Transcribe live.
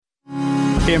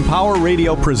Empower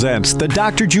Radio presents The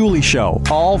Dr. Julie Show,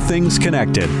 All Things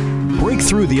Connected. Break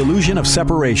through the illusion of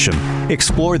separation,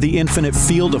 explore the infinite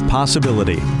field of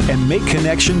possibility, and make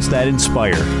connections that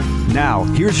inspire. Now,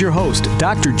 here's your host,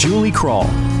 Dr. Julie Kroll.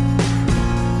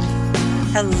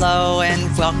 Hello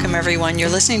and welcome, everyone. You're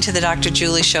listening to The Dr.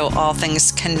 Julie Show, All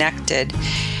Things Connected.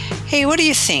 Hey, what do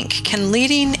you think? Can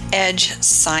leading-edge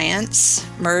science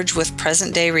merge with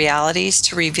present-day realities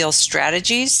to reveal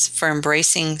strategies for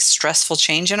embracing stressful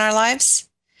change in our lives?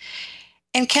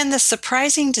 And can the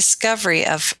surprising discovery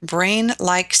of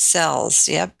brain-like cells,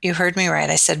 yep, you heard me right,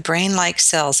 I said brain-like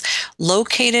cells,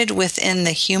 located within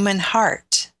the human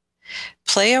heart,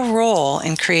 play a role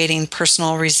in creating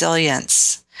personal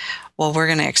resilience? Well, we're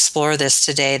going to explore this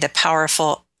today. The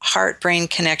powerful heart-brain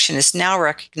connection is now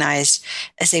recognized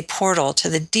as a portal to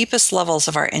the deepest levels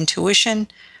of our intuition,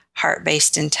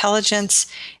 heart-based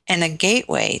intelligence, and a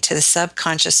gateway to the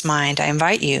subconscious mind. I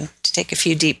invite you to take a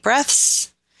few deep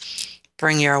breaths,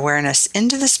 bring your awareness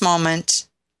into this moment,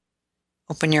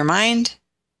 open your mind,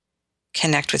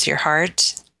 connect with your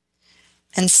heart,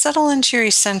 and settle into your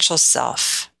essential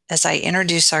self as I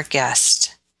introduce our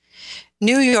guest.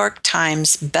 New York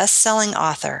Times best-selling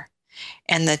author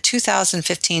and the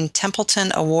 2015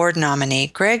 Templeton Award nominee,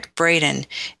 Gregg Braden,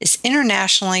 is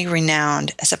internationally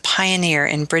renowned as a pioneer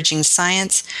in bridging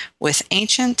science with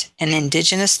ancient and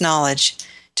indigenous knowledge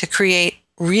to create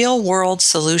real-world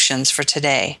solutions for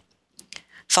today.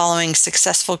 Following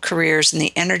successful careers in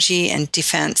the energy and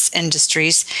defense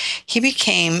industries, he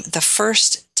became the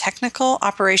first technical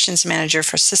operations manager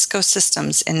for Cisco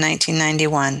Systems in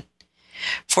 1991.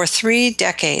 For 3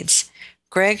 decades,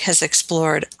 Gregg has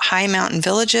explored high mountain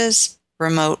villages,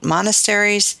 remote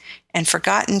monasteries, and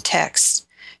forgotten texts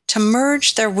to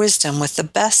merge their wisdom with the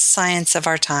best science of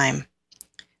our time.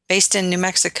 Based in New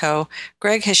Mexico,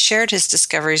 Gregg has shared his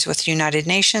discoveries with United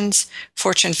Nations,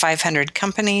 Fortune 500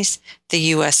 companies, the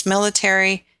U.S.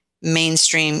 military,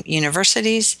 mainstream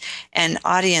universities, and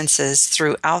audiences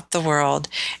throughout the world.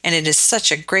 And it is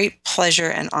such a great pleasure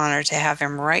and honor to have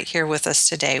him right here with us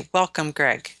today. Welcome,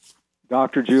 Gregg.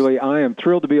 Dr. Julie, I am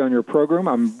thrilled to be on your program.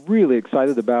 I'm really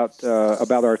excited about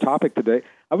our topic today.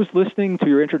 I was listening to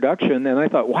your introduction, and I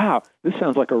thought, wow, this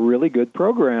sounds like a really good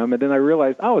program. And then I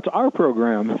realized, oh, it's our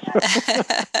program.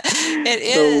 It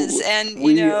is.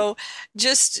 And,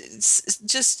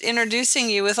 just introducing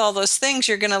you with all those things,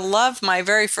 you're going to love my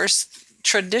very first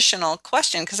traditional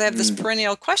question, because I have this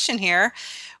perennial question here,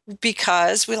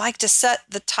 because we like to set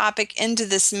the topic into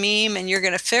this meme, and you're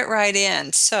going to fit right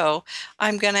in. So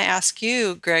I'm going to ask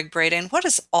you, Gregg Braden, what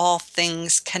does all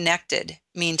things connected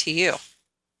mean to you?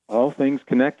 All things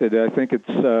connected. I think it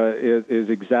is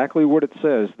exactly what it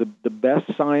says. The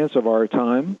best science of our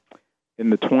time in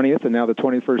the 20th and now the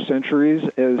 21st centuries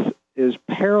is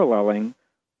paralleling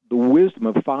the wisdom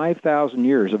of 5,000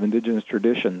 years of indigenous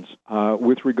traditions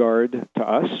with regard to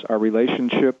us, our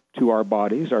relationship to our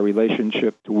bodies, our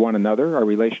relationship to one another, our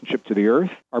relationship to the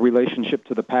earth, our relationship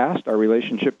to the past, our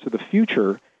relationship to the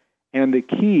future. And the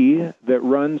key that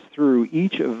runs through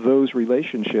each of those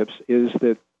relationships is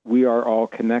that we are all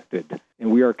connected.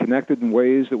 And we are connected in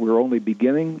ways that we're only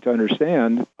beginning to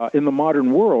understand in the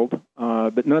modern world,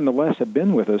 but nonetheless have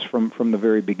been with us from the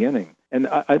very beginning. And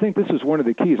I think this is one of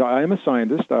the keys. I am a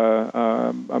scientist.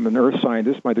 I'm an earth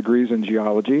scientist. My degree is in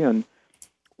geology, and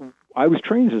I was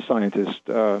trained as a scientist.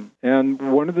 And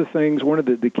one of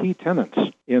the key tenets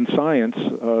in science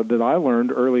that I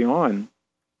learned early on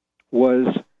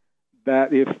was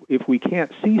that if we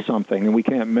can't see something and we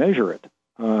can't measure it,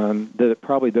 that it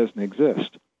probably doesn't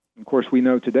exist. Of course, we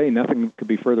know today nothing could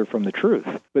be further from the truth.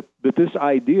 But this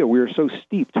idea, we are so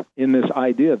steeped in this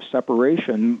idea of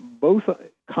separation, both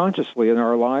consciously in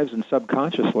our lives and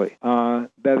subconsciously, that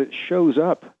it shows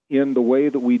up in the way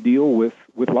that we deal with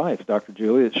life, Dr.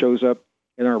 Julie. It shows up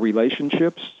in our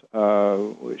relationships.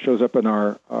 It shows up in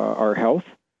our health.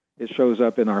 It shows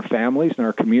up in our families and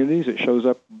our communities. It shows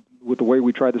up with the way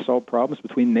we try to solve problems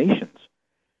between nations.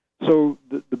 So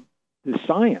the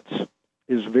science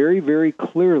is very, very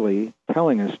clearly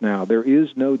telling us now there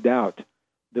is no doubt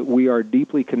that we are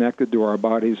deeply connected to our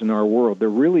bodies and our world. There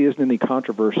really isn't any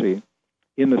controversy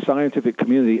in the scientific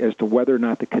community as to whether or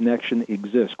not the connection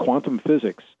exists. Quantum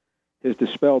physics has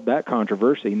dispelled that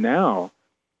controversy. Now,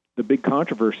 the big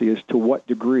controversy is to what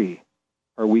degree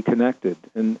are we connected,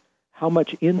 and how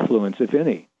much influence, if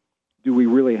any, do we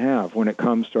really have when it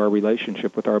comes to our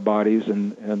relationship with our bodies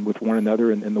and with one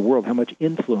another and in the world? How much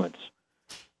influence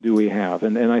do we have?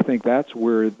 And I think that's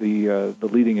where the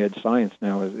leading edge science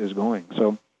now is going.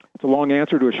 So it's a long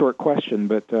answer to a short question,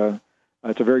 but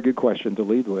It's a very good question to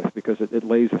lead with because it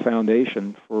lays the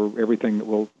foundation for everything that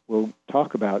we'll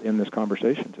talk about in this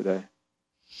conversation today.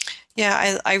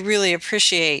 Yeah, I really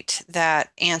appreciate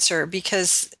that answer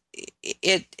because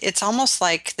it's almost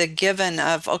like the given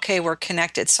of, okay, we're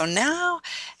connected. So now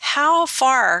how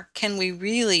far can we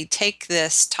really take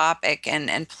this topic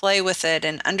and play with it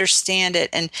and understand it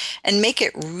and make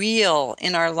it real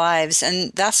in our lives?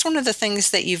 And that's one of the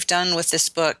things that you've done with this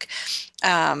book.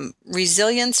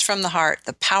 Resilience from the Heart,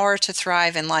 the Power to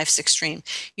Thrive in Life's Extreme.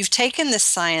 You've taken this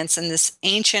science and this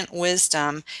ancient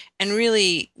wisdom and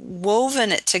really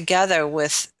woven it together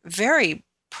with very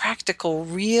practical,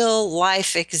 real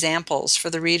life examples for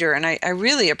the reader. And I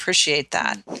really appreciate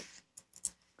that.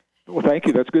 Well, thank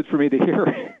you. That's good for me to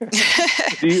hear.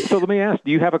 So let me ask,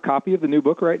 do you have a copy of the new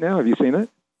book right now? Have you seen it?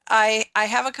 I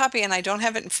have a copy, and I don't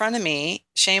have it in front of me.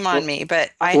 Shame on me,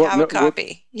 but I have a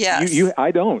copy. Yes.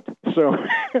 I don't. So,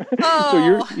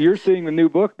 so you're seeing the new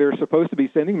book. They're supposed to be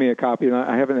sending me a copy, and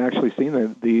I haven't actually seen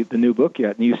the new book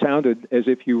yet. And you sounded as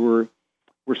if you were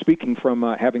speaking from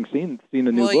having seen the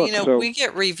new book. Well, so, we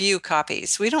get review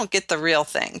copies. We don't get the real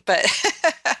thing, but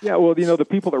yeah. Well, the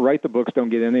people that write the books don't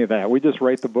get any of that. We just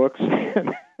write the books,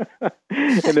 and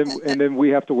then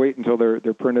we have to wait until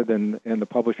they're printed and the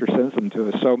publisher sends them to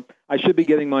us. So I should be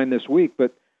getting mine this week.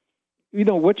 But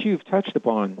what you've touched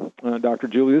upon, Dr.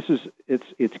 Julie,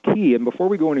 it's key. And before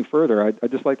we go any further,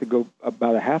 I'd just like to go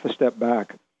about a half a step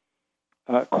back.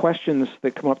 Questions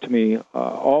that come up to me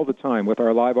all the time with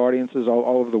our live audiences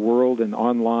all over the world and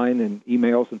online and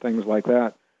emails and things like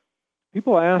that.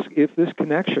 People ask if this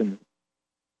connection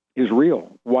is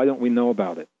real. Why don't we know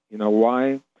about it?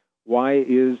 Why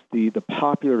is the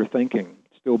popular thinking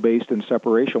still based in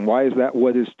separation? Why is that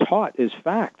what is taught as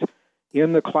fact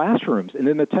in the classrooms and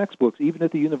in the textbooks, even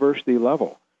at the university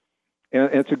level? And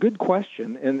it's a good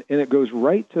question, and it goes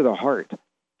right to the heart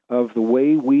of the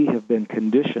way we have been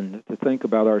conditioned to think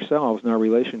about ourselves and our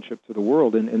relationship to the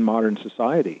world in modern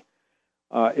society.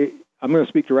 I'm going to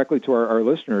speak directly to our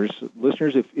listeners.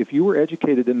 Listeners, if you were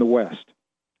educated in the West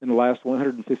in the last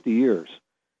 150 years,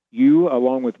 you,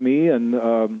 along with me and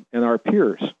our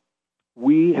peers,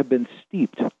 we have been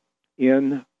steeped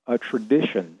in a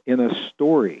tradition, in a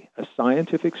story, a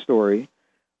scientific story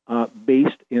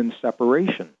based in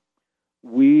separation.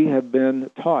 We have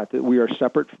been taught that we are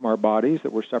separate from our bodies,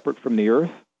 that we're separate from the earth,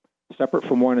 separate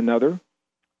from one another,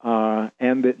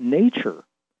 and that nature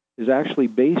is actually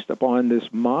based upon this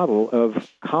model of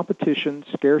competition,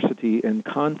 scarcity, and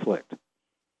conflict.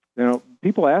 Now,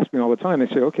 people ask me all the time, they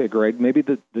say, okay, Greg, maybe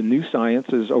the new science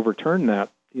has overturned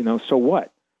that, so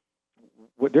what?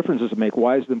 What difference does it make?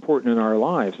 Why is it important in our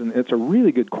lives? And it's a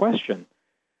really good question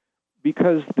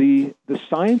because the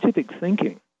scientific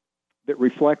thinking that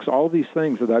reflects all these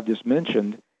things that I've just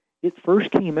mentioned, it first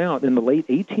came out in the late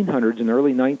 1800s and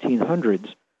early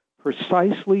 1900s,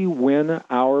 precisely when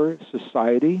our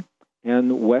society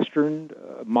and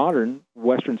modern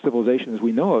Western civilization as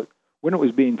we know it, when it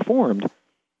was being formed.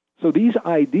 So these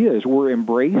ideas were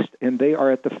embraced, and they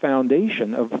are at the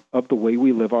foundation of the way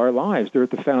we live our lives. They're at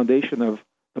the foundation of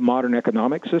the modern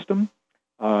economic system,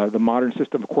 the modern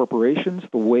system of corporations,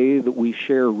 the way that we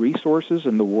share resources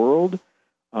in the world,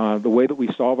 the way that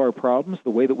we solve our problems, the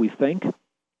way that we think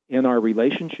in our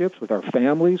relationships with our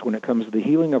families when it comes to the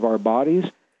healing of our bodies.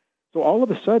 So all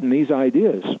of a sudden, these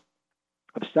ideas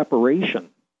of separation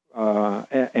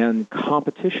and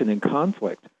competition and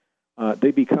conflict,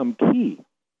 they become key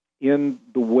in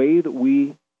the way that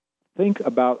we think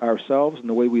about ourselves and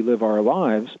the way we live our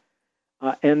lives.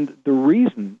 And the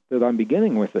reason that I'm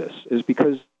beginning with this is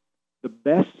because the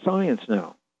best science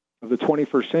now of the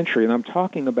 21st century, and I'm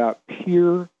talking about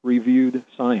peer-reviewed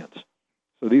science.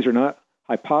 So these are not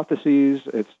hypotheses.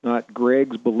 It's not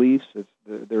Greg's beliefs.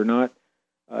 They're not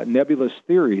nebulous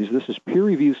theories. This is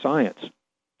peer-reviewed science.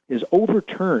 Is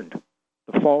overturned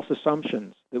the false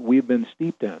assumptions that we've been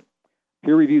steeped in.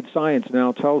 Peer-reviewed science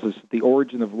now tells us that the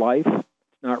origin of life is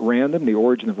not random. The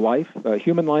origin of life,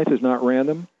 human life, is not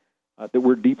random. That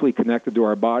we're deeply connected to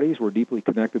our bodies. We're deeply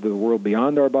connected to the world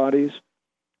beyond our bodies.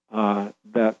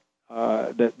 That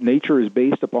nature is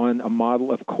based upon a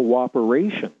model of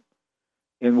cooperation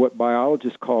in what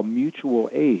biologists call mutual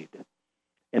aid.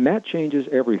 And that changes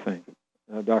everything,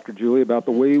 Dr. Julie, about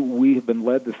the way we have been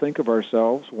led to think of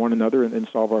ourselves, one another, and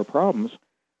solve our problems.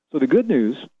 So the good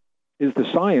news is the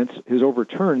science has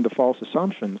overturned the false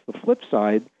assumptions. The flip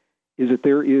side is that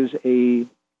there is a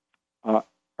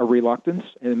reluctance,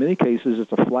 and in many cases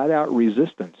it's a flat-out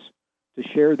resistance to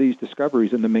share these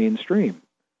discoveries in the mainstream.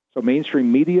 So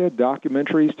mainstream media,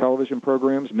 documentaries, television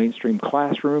programs, mainstream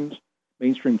classrooms,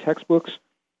 mainstream textbooks,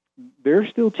 they're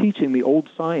still teaching the old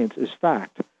science as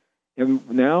fact. And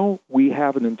now we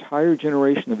have an entire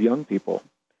generation of young people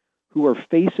who are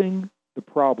facing the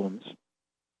problems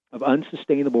of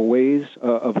unsustainable ways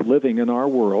of living in our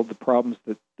world, the problems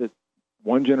that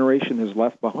one generation has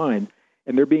left behind,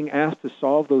 and they're being asked to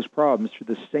solve those problems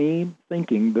through the same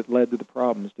thinking that led to the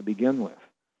problems to begin with.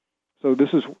 So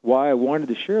this is why I wanted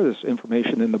to share this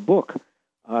information in the book,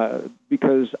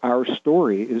 because our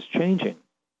story is changing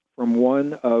from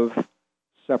one of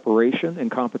separation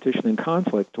and competition and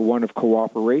conflict to one of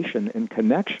cooperation and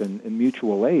connection and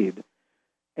mutual aid.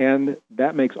 And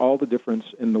that makes all the difference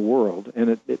in the world.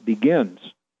 And it begins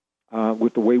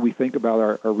with the way we think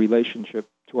about our relationship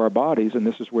to our bodies, and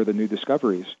this is where the new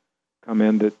discoveries come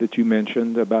in that you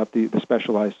mentioned about the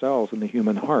specialized cells in the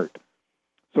human heart.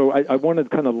 So I wanted to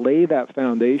kind of lay that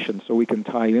foundation so we can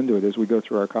tie into it as we go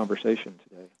through our conversation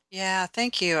today. Yeah,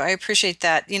 thank you. I appreciate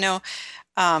that.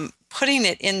 Putting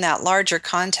it in that larger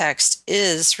context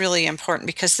is really important,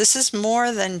 because this is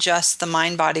more than just the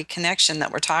mind-body connection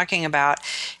that we're talking about.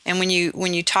 And when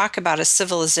you talk about a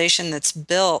civilization that's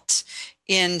built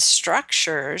in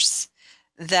structures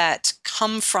that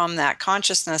come from that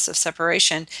consciousness of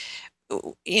separation,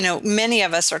 many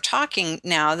of us are talking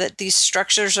now that these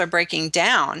structures are breaking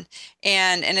down,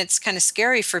 and it's kind of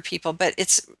scary for people. But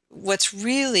what's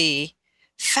really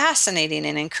fascinating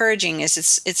and encouraging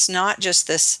is it's not just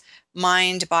this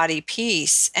mind-body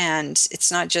piece, and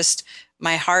it's not just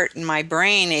my heart and my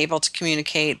brain able to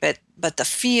communicate, but the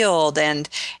field and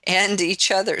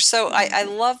each other. So I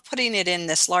love putting it in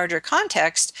this larger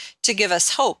context to give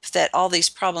us hope that all these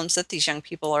problems that these young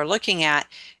people are looking at,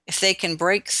 if they can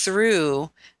break through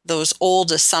those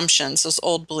old assumptions, those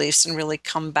old beliefs, and really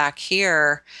come back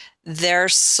here,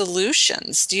 there's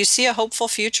solutions. Do you see a hopeful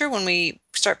future when we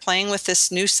start playing with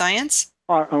this new science?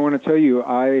 I want to tell you,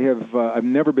 I've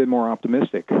never been more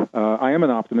optimistic. I am an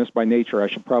optimist by nature. I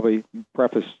should probably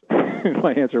preface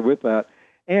my answer with that.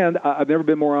 And I've never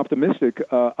been more optimistic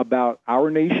about our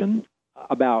nation,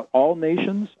 about all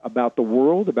nations, about the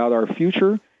world, about our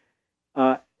future.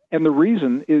 And the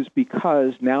reason is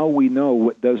because now we know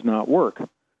what does not work.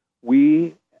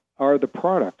 We are the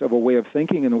product of a way of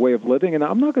thinking and a way of living. And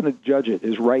I'm not going to judge it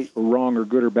as right or wrong or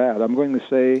good or bad. I'm going to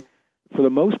say, for the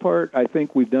most part, I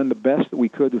think we've done the best that we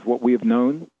could with what we have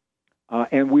known.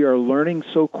 And we are learning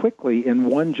so quickly in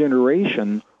one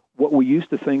generation what we used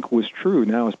to think was true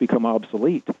now has become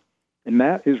obsolete. And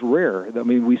that is rare. I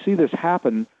mean, we see this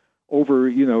happen over,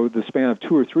 the span of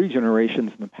 2 or 3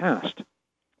 generations in the past.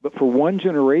 But for one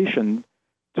generation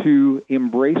to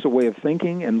embrace a way of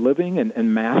thinking and living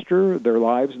and master their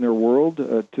lives and their world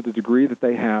to the degree that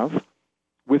they have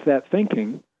with that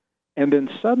thinking, and then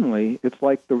suddenly it's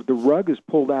like the rug is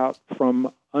pulled out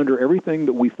from under everything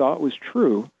that we thought was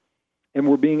true, and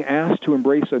we're being asked to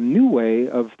embrace a new way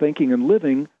of thinking and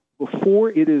living before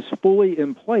it is fully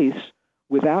in place,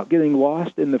 without getting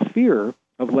lost in the fear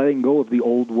of letting go of the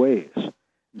old ways.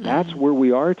 That's where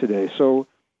we are today. So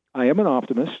I am an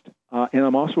optimist, and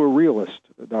I'm also a realist,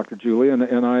 Dr. Julie,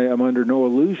 and I am under no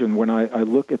illusion when I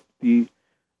look at the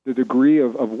degree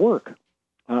of work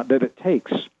that it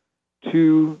takes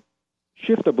to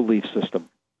shift a belief system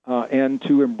and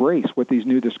to embrace what these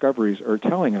new discoveries are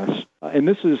telling us. And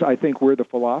this is, I think, where the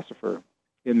philosopher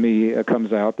in me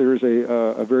comes out. There's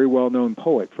a very well-known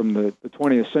poet from the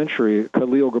 20th century,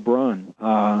 Khalil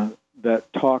Gibran,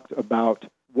 that talked about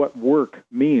what work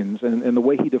means. And the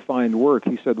way he defined work,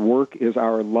 he said, work is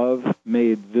our love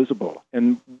made visible.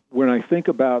 And when I think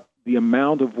about the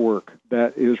amount of work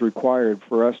that is required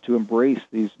for us to embrace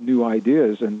these new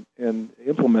ideas and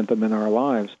implement them in our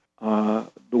lives,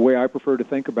 the way I prefer to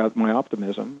think about my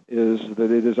optimism is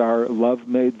that it is our love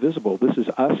made visible. This is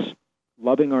us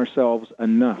loving ourselves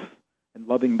enough and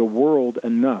loving the world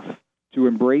enough to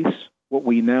embrace what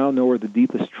we now know are the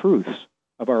deepest truths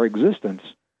of our existence,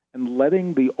 and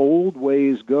letting the old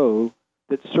ways go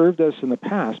that served us in the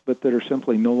past but that are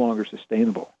simply no longer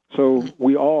sustainable. So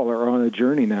we all are on a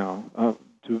journey now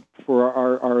for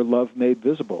our love made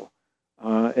visible.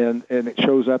 And it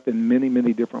shows up in many,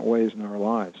 many different ways in our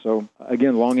lives. So,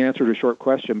 again, long answer to a short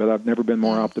question, but I've never been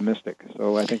more optimistic.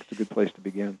 So I think it's a good place to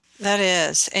begin. That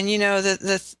is. And,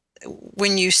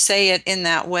 when you say it in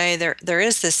that way, there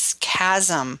is this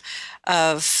chasm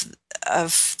of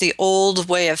the old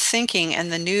way of thinking,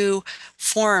 and the new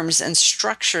forms and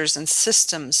structures and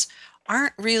systems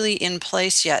aren't really in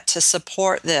place yet to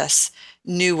support this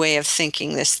new way of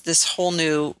thinking, this whole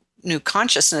new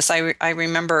consciousness. I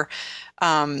remember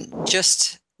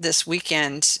just this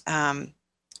weekend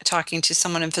talking to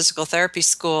someone in physical therapy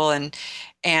school, and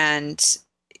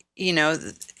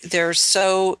they're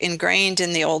so ingrained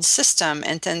in the old system,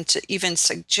 and then to even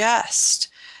suggest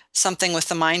something with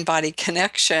the mind-body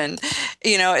connection,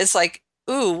 it's like,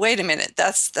 ooh, wait a minute,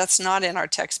 that's not in our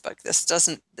textbook. It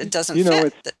doesn't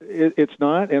fit. It's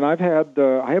not. And I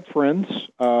have friends.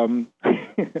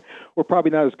 We're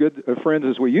probably not as good friends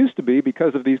as we used to be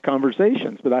because of these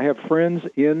conversations, but I have friends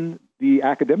in the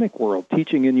academic world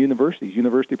teaching in universities,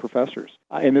 university professors.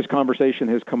 And this conversation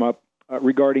has come up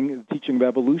regarding teaching of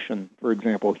evolution, for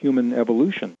example, human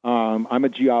evolution. I'm a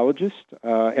geologist.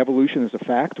 Evolution is a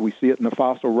fact. We see it in the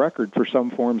fossil record for some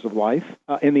forms of life.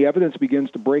 And the evidence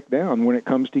begins to break down when it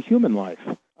comes to human life.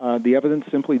 The evidence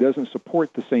simply doesn't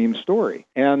support the same story.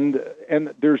 And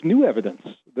there's new evidence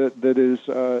that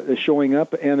is showing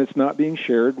up, and it's not being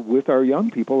shared with our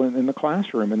young people in the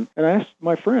classroom. And I asked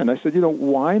my friend, I said,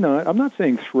 why not? I'm not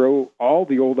saying throw all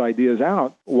the old ideas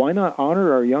out. Why not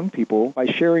honor our young people by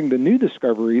sharing the new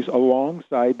discoveries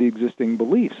alongside the existing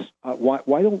beliefs?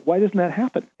 Why doesn't that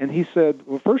happen? And he said,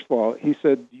 well, first of all, he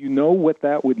said, you know what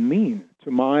that would mean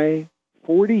to my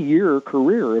 40-year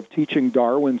career of teaching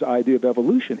Darwin's idea of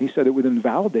evolution. He said it would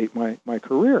invalidate my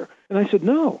career. And I said,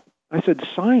 no. I said,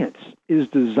 science is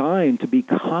designed to be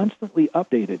constantly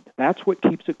updated. That's what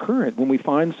keeps it current. When we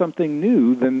find something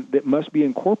new, then it must be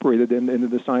incorporated into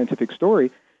the scientific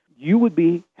story. You would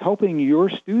be helping your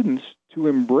students to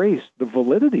embrace the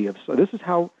validity of, so this is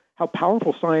how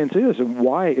powerful science is and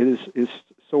why it is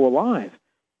so alive.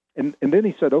 And then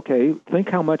he said, okay, think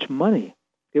how much money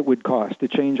it would cost to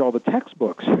change all the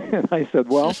textbooks. And I said,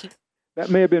 well, that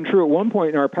may have been true at one point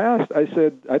in our past. I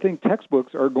said, I think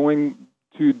textbooks are going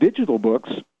to digital books,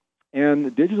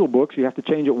 and digital books, you have to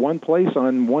change at one place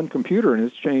on one computer, and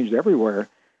it's changed everywhere.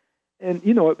 And,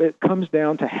 it comes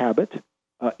down to habit,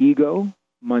 ego,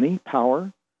 money,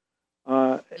 power,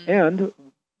 and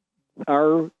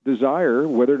our desire,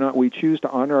 whether or not we choose to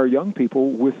honor our young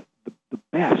people with the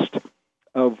best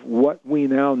of what we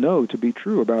now know to be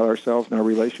true about ourselves and our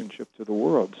relationship to the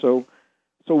world. So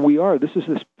this is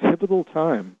this pivotal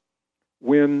time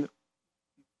when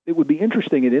it would be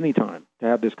interesting at any time to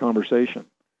have this conversation.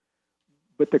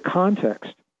 But the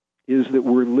context is that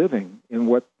we're living in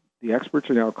what the experts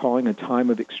are now calling a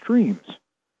time of extremes.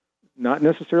 Not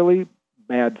necessarily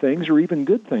bad things or even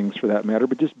good things for that matter,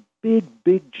 but just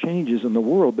big changes in the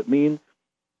world that mean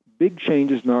big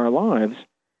changes in our lives.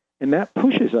 And that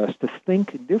pushes us to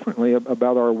think differently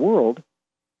about our world.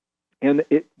 And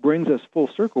it brings us full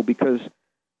circle because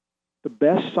the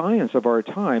best science of our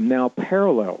time now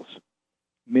parallels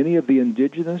many of the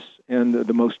indigenous and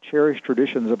the most cherished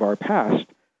traditions of our past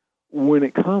when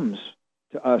it comes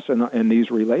to us and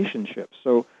these relationships.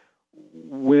 So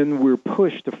when we're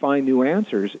pushed to find new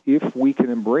answers, if we can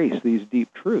embrace these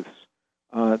deep truths,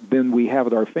 then we have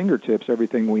at our fingertips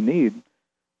everything we need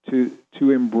to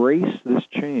embrace this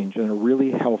change in a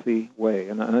really healthy way.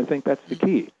 And I think that's the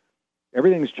key.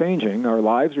 Everything's changing. Our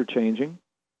lives are changing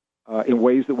in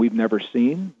ways that we've never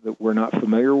seen, that we're not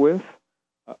familiar with,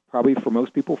 probably for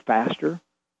most people faster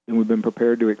than we've been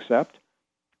prepared to accept.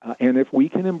 And if we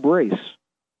can embrace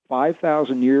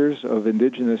 5,000 years of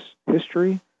indigenous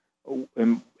history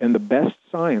and the best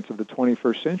science of the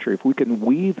 21st century, if we can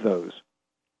weave those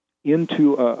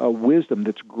into a wisdom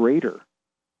that's greater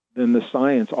than the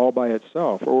science all by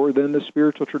itself or than the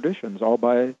spiritual traditions all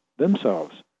by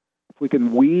themselves, if we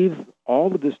can weave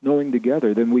all of this knowing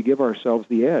together, then we give ourselves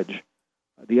the edge,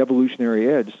 the evolutionary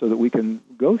edge, so that we can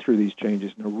go through these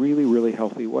changes in a really, really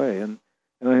healthy way. And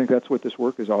I think that's what this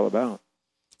work is all about.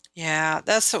 Yeah,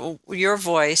 your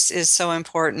voice is so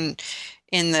important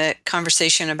in the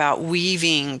conversation about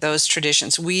weaving those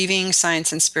traditions, weaving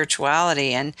science and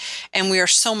spirituality. And we are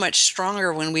so much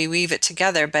stronger when we weave it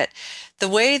together. But the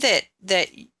way that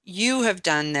you have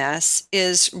done this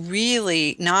is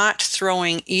really not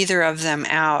throwing either of them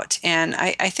out. And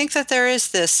I think that there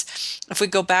is this, if we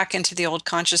go back into the old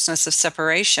consciousness of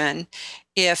separation,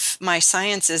 if my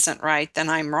science isn't right, then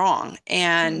I'm wrong.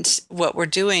 And what we're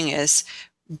doing is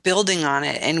building on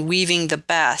it and weaving the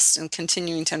best and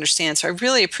continuing to understand. So I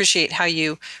really appreciate how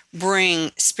you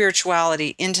bring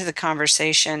spirituality into the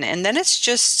conversation. And then it's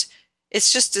just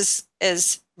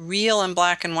as real and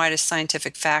black and white as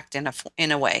scientific fact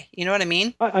in a way. You know what I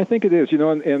mean? I think it is,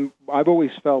 and I've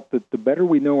always felt that the better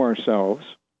we know ourselves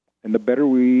and the better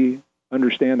we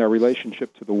understand our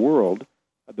relationship to the world,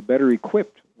 the better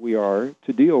equipped we are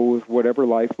to deal with whatever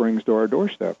life brings to our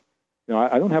doorstep.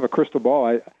 I don't have a crystal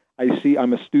ball.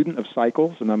 I'm a student of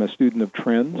cycles and I'm a student of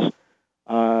trends,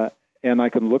 and I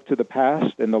can look to the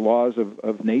past and the laws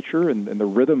of nature and the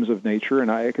rhythms of nature,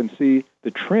 and I can see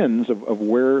the trends of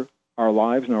where our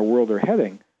lives and our world are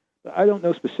heading. I don't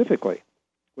know specifically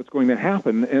what's going to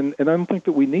happen, and I don't think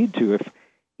that we need to.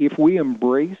 If we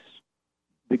embrace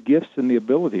the gifts and the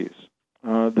abilities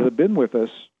that have been with us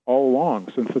all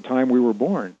along since the time we were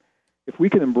born. If we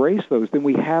can embrace those, then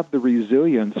we have the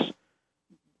resilience.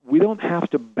 We don't have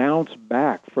to bounce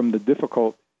back from the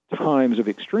difficult times of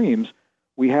extremes.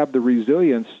 We have the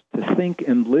resilience to think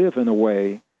and live in a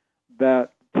way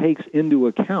that takes into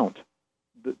account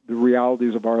the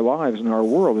realities of our lives and our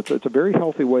world. It's a very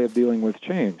healthy way of dealing with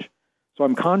change. So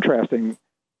I'm contrasting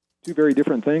two very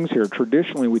different things here.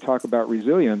 Traditionally, we talk about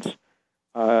resilience.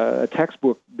 A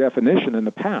textbook definition in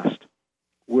the past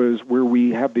was where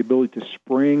we have the ability to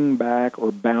spring back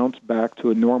or bounce back to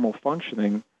a normal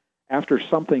functioning after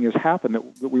something has happened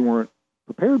that we weren't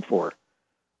prepared for.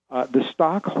 The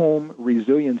Stockholm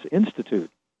Resilience Institute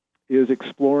is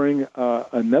exploring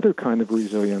another kind of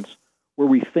resilience where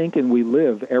we think and we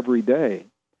live every day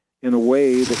in a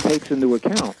way that takes into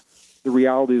account the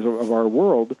realities of our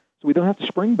world. So we don't have to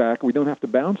spring back, we don't have to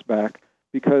bounce back,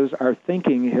 because our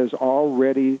thinking has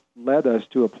already led us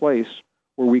to a place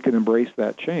where we can embrace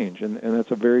that change. And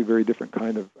that's a very, very different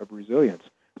kind of resilience.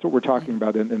 That's what we're talking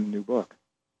about in the new book.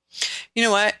 You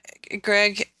know what,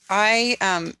 Greg?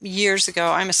 I, years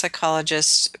ago, I'm a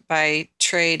psychologist by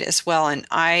trade as well, and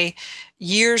I,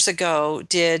 years ago,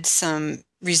 did some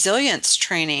resilience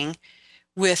training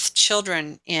with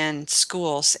children in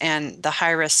schools and the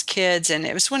high-risk kids, and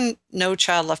it was when No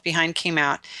Child Left Behind came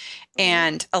out,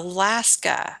 and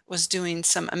Alaska was doing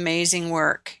some amazing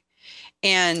work.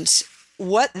 And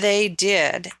what they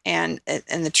did, and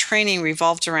the training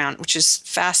revolved around, which is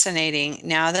fascinating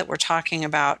now that we're talking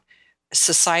about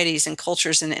societies and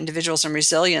cultures and individuals and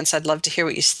resilience. I'd love to hear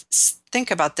what you think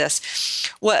about this.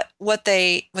 What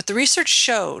the research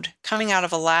showed coming out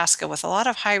of Alaska with a lot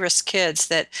of high-risk kids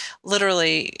that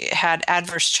literally had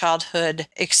adverse childhood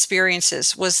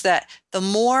experiences was that the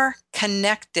more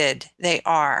connected they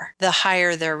are, the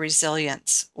higher their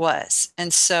resilience was.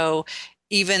 And so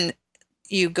even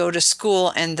you go to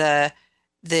school and the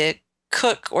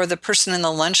cook or the person in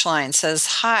the lunch line says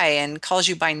hi and calls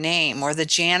you by name, or the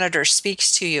janitor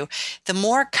speaks to you, the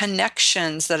more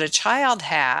connections that a child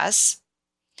has,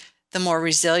 the more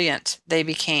resilient they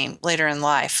became later in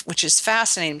life, which is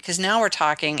fascinating, because now we're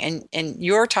talking, and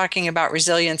you're talking about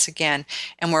resilience again,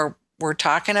 and we're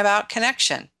talking about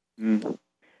connection. Mm.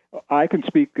 I can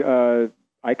speak to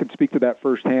that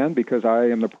firsthand, because I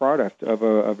am the product of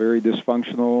a very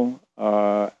dysfunctional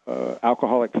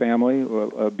alcoholic family,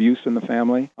 abuse in the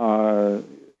family.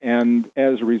 And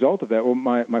as a result of that,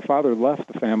 my father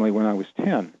left the family when I was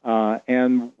 10.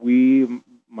 And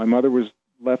my mother was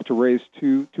left to raise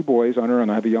two boys on her own.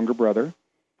 I have a younger brother.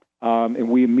 And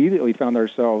we immediately found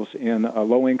ourselves in a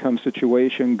low-income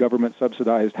situation,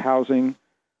 government-subsidized housing,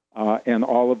 and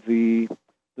all of the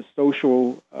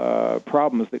social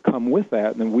problems that come with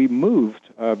that. And we moved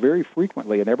very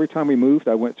frequently. And every time we moved,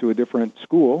 I went to a different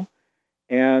school.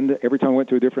 And every time I went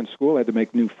to a different school, I had to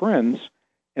make new friends.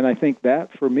 And I think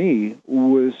that, for me,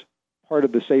 was part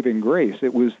of the saving grace.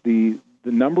 It was the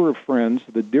number of friends,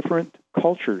 the different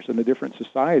cultures and the different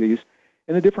societies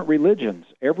and the different religions.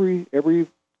 Every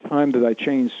time that I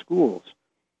changed schools,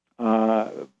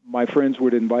 my friends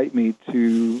would invite me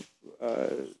to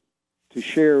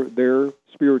share their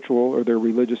spiritual or their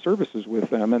religious services with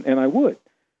them, and I would.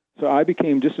 So I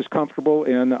became just as comfortable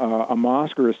in a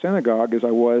mosque or a synagogue as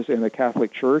I was in a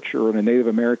Catholic church or in a Native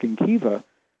American kiva.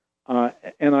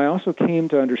 And I also came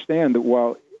to understand that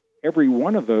while every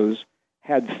one of those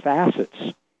had facets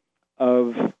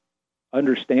of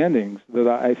understandings that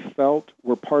I felt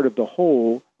were part of the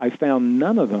whole, I found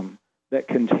none of them that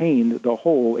contained the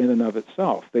whole in and of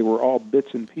itself. They were all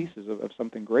bits and pieces of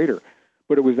something greater.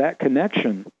 But it was that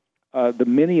connection, the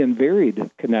many and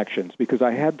varied connections, because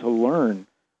I had to learn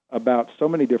about so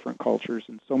many different cultures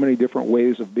and so many different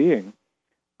ways of being,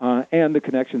 and the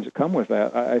connections that come with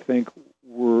that, I think,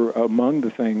 were among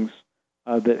the things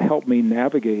that helped me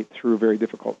navigate through a very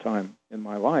difficult time in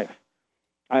my life.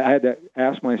 I had to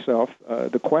ask myself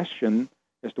the question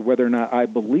as to whether or not I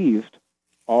believed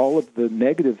all of the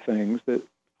negative things that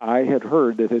I had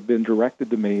heard that had been directed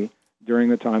to me during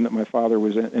the time that my father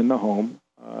was in the home,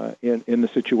 in the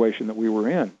situation that we were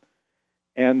in.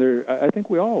 And I think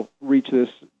we all reach this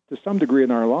to some degree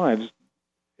in our lives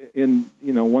in,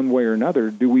 one way or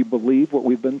another. Do we believe what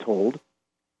we've been told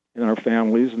in our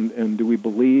families, and do we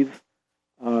believe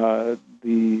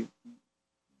the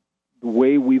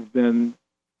way we've been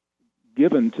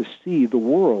given to see the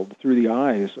world through the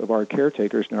eyes of our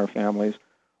caretakers and our families,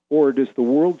 or does the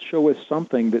world show us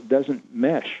something that doesn't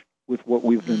mesh with what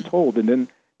we've been told? And then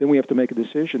we have to make a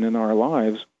decision in our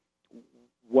lives.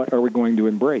 What are we going to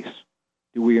embrace?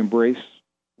 Do we embrace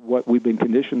what we've been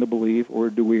conditioned to believe, or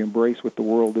do we embrace what the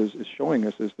world is showing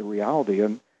us as the reality?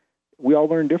 And we all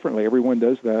learn differently. Everyone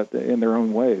does that in their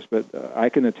own ways. But I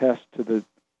can attest to the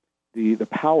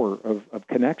power of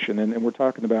connection, and we're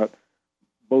talking about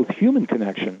both human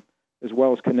connection as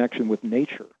well as connection with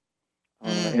nature.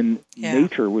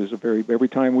 Nature was every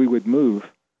time we would move,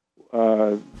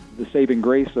 the saving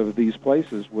grace of these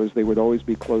places was they would always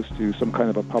be close to some kind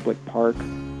of a public park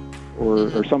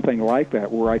or something like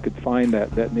that where I could find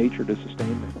that nature to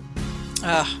sustain me.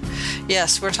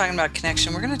 Yes, we're talking about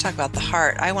connection. We're going to talk about the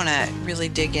heart. I want to really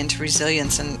dig into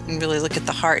resilience and really look at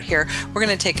the heart here. We're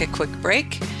going to take a quick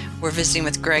break. We're visiting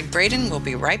with Gregg Braden. We'll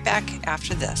be right back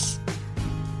after this.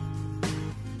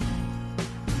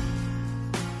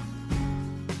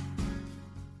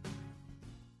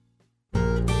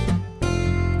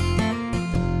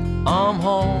 I'm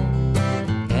home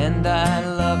and I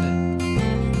love it.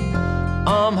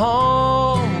 I'm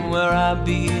home where I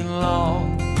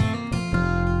belong.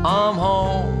 I'm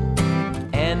home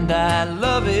and I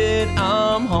love it.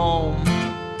 I'm home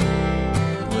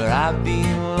where I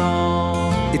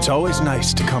belong. It's always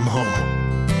nice to come home.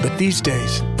 But these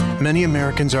days, many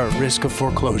Americans are at risk of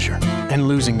foreclosure and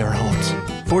losing their homes.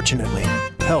 Fortunately,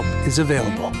 help is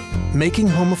available. Making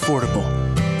Home Affordable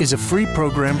is a free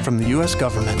program from the U.S.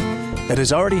 government that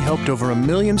has already helped over 1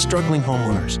 million struggling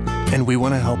homeowners, and we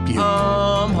want to help you.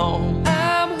 I'm home,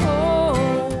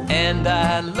 and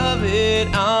I love it.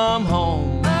 I'm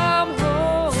home.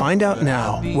 Find out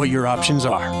now what your options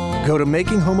are. Go to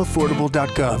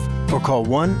makinghomeaffordable.gov or call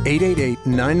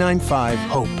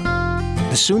 1-888-995-HOPE.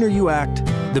 The sooner you act,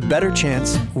 the better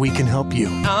chance we can help you.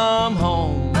 I'm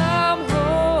home,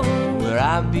 where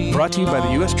I belong. Brought to you by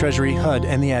the U.S. Treasury, HUD,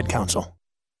 and the Ad Council.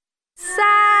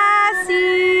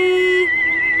 Sassy!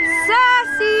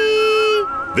 Sassy!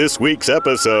 This week's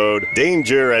episode,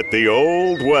 Danger at the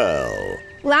Old Well.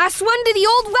 Last one to the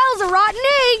old well's a rotten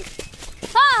egg!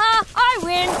 Ha! I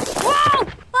win! Whoa!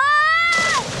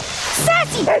 Ah!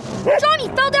 Sassy! Johnny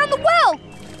fell down the well!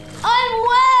 I'm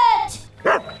wet!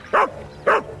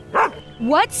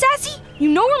 What, Sassy? You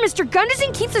know where Mr.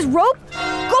 Gunderson keeps his rope?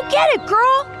 Go get it,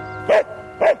 girl!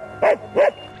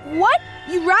 What?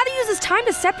 You'd rather use this time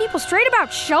to set people straight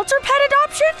about shelter pet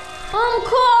adoption? I'm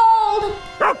cold!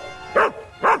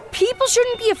 People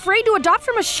shouldn't be afraid to adopt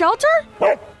from a shelter?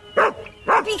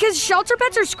 Because shelter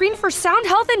pets are screened for sound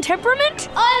health and temperament?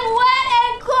 I'm wet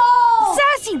and cold!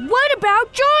 Sassy, what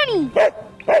about Johnny?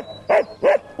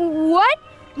 What?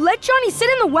 Let Johnny sit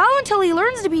in the well until he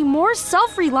learns to be more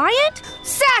self-reliant?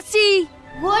 Sassy!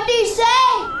 What'd he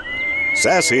say?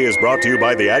 Sassy is brought to you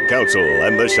by the Ad Council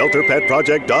and the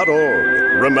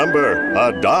ShelterPetProject.org. Remember,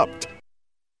 adopt.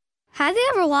 Have you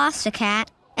ever lost a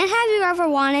cat? And have you ever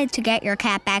wanted to get your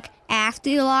cat back after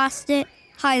you lost it?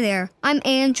 Hi there, I'm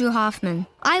Andrew Hoffman.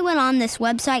 I went on this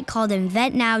website called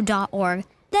InventNow.org.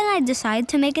 Then I decided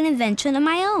to make an invention of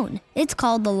my own. It's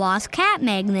called the Lost Cat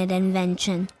Magnet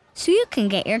Invention. So you can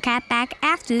get your cat back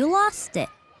after you lost it.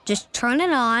 Just turn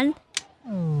it on,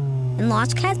 and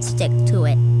lost cats stick to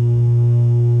it.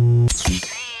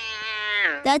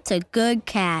 That's a good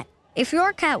cat. If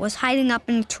your cat was hiding up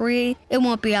in a tree, it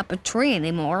won't be up a tree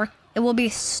anymore. It will be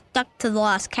stuck to the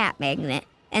lost cat magnet.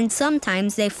 And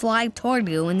sometimes they fly toward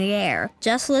you in the air.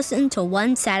 Just listen to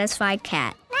one satisfied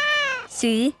cat.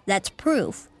 See, that's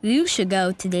proof. You should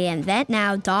go to the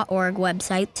InventNow.org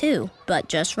website too. But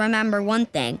just remember one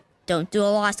thing. Don't do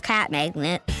a lost cat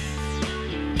magnet.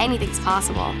 Anything's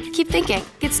possible. Keep thinking.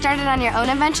 Get started on your own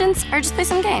inventions or just play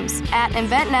some games at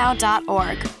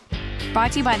InventNow.org.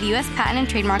 Brought to you by the U.S. Patent and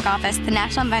Trademark Office, the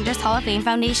National Inventors Hall of Fame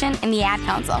Foundation, and the Ad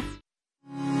Council.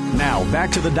 Now,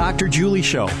 back to the Dr. Julie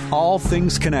Show. All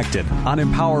things connected on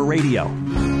Empower Radio.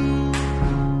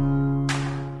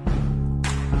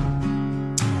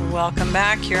 Welcome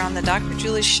back. You're on the Dr.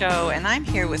 Julie Show, and I'm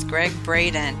here with Gregg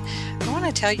Braden. I want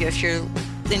to tell you, if you're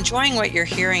enjoying what you're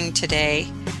hearing today,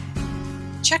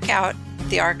 check out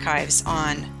the archives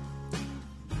on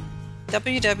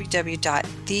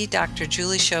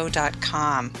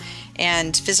www.thedrjulieshow.com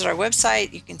and visit our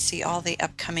website. You can see all the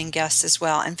upcoming guests as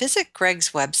well. And visit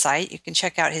Gregg's website. You can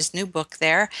check out his new book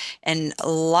there and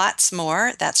lots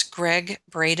more. That's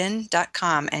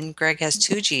greggbraden.com. And Gregg has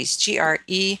 2 G's,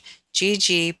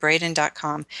 G-R-E-G-G,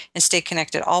 Braden.com. And stay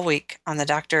connected all week on the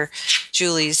Dr.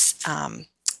 Julie's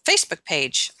Facebook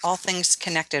page, All Things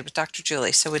Connected with Dr.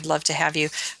 Julie. So we'd love to have you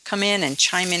come in and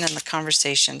chime in on the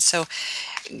conversation. So,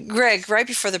 Gregg, right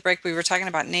before the break, we were talking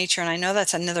about nature, and I know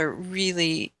that's another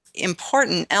really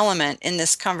important element in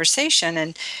this conversation.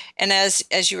 And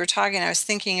as you were talking, I was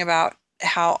thinking about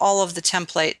how all of the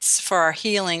templates for our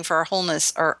healing, for our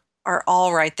wholeness, are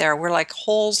all right there. We're like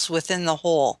holes within the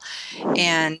hole.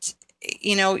 And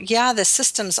the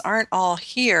systems aren't all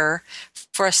here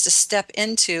for us to step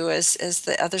into as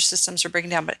the other systems are breaking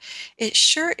down. But it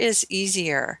sure is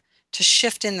easier to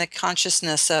shift in the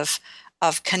consciousness of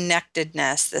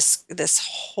connectedness, this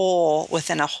whole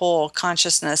within a whole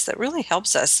consciousness that really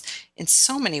helps us in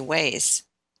so many ways.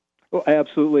 Well,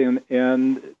 absolutely.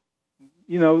 And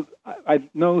you know, I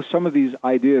know some of these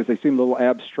ideas, they seem a little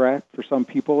abstract for some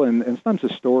people, and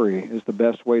sometimes a story is the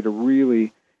best way to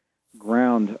really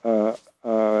ground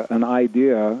an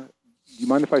idea. Do you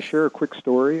mind if I share a quick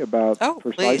story about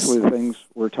precisely the things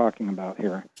we're talking about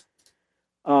here?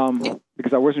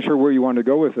 Because I wasn't sure where you wanted to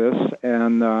go with this,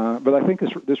 and but I think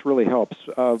this really helps.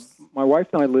 My wife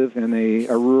and I live in a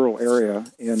rural area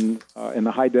in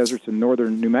the high deserts in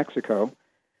northern New Mexico,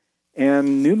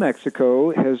 and New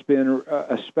Mexico has been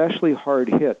especially hard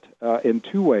hit in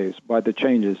two ways by the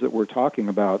changes that we're talking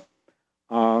about.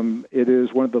 It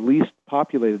is one of the least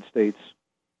populated states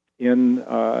in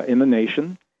the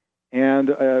nation, and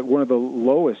one of the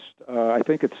lowest, I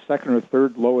think it's second or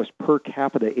third lowest per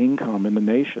capita income in the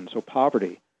nation. So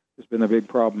poverty has been a big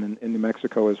problem in New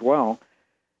Mexico as well.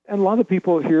 And a lot of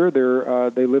people here,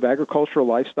 they live agricultural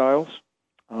lifestyles,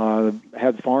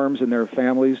 had farms in their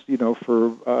families,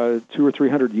 for 200 or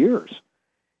 300 years.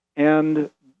 And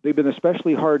they've been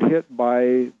especially hard hit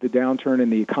by the downturn in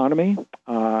the economy,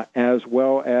 as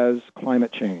well as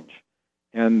climate change.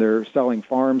 And they're selling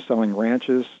farms, selling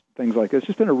ranches, things like this. It's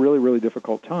just been a really, really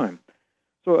difficult time.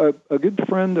 So a good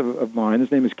friend of mine, his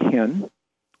name is Ken,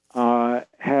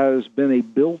 has been a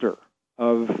builder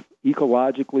of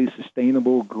ecologically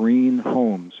sustainable green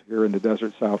homes here in the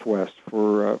desert Southwest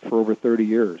for over 30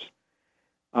 years.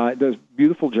 Does a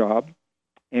beautiful job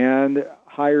and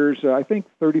hires, I think,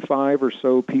 35 or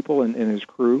so people in his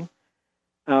crew,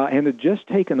 and had just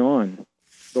taken on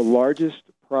the largest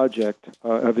project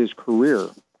of his career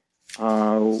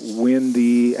when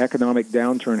the economic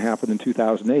downturn happened in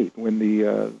 2008, when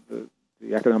the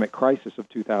economic crisis of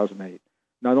 2008.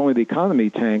 Not only the economy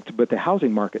tanked, but the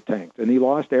housing market tanked, and he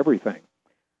lost everything.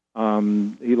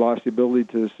 He lost the ability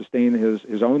to sustain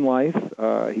his own life.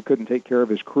 He couldn't take care of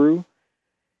his crew.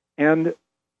 And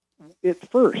at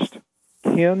first,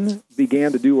 Ken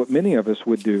began to do what many of us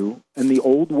would do in the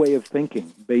old way of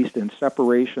thinking, based in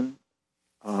separation,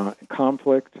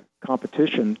 conflict,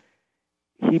 competition.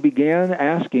 He began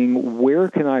asking, where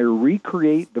can I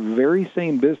recreate the very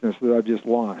same business that I've just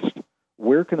lost?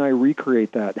 Where can I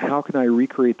recreate that? How can I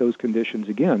recreate those conditions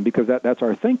again? Because that's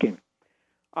our thinking.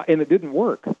 And it didn't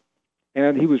work.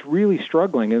 And he was really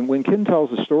struggling. And when Ken tells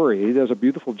the story, he does a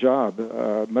beautiful job,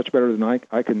 much better than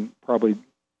I can probably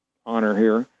honor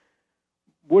here.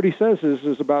 What he says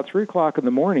is about 3 o'clock in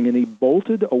the morning, and he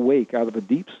bolted awake out of a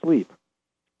deep sleep.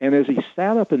 And as he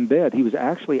sat up in bed, he was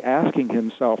actually asking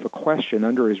himself a question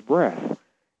under his breath.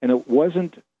 And it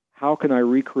wasn't, how can I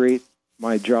recreate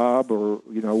my job, or,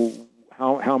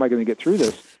 how am I going to get through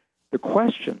this? The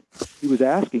question he was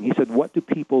asking, he said, what do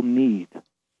people need?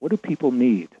 What do people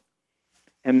need?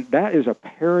 And that is a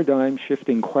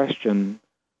paradigm-shifting question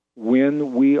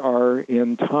when we are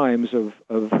in times of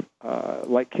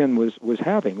like Ken was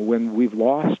having, when we've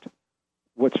lost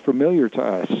what's familiar to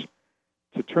us,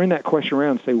 to turn that question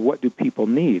around and say, what do people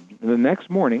need? And the next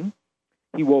morning,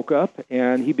 he woke up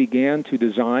and he began to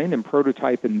design and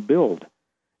prototype and build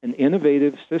an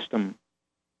innovative system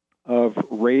of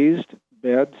raised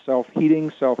bed,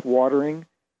 self-heating, self-watering,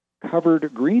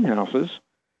 covered greenhouses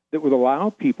that would allow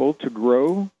people to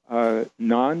grow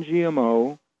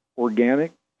non-GMO,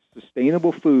 organic,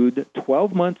 sustainable food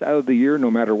 12 months out of the year,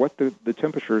 no matter what the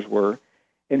temperatures were.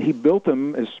 And he built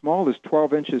them as small as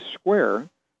 12 inches square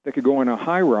that could go in a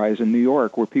high-rise in New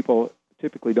York, where people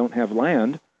typically don't have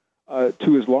land,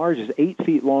 to as large as 8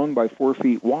 feet long by 4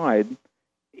 feet wide,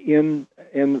 in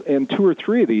 2 or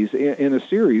 3 of these in a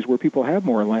series where people have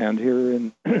more land here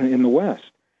in the West.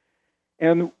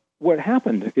 And what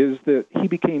happened is that he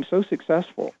became so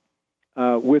successful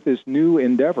with this new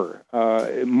endeavor,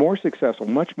 more successful,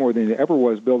 much more than he ever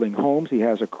was building homes. He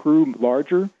has a crew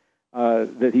larger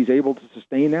that he's able to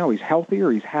sustain now. He's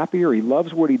healthier, he's happier, he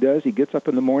loves what he does. He gets up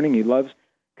in the morning, he loves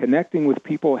connecting with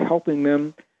people, helping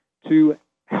them to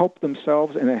help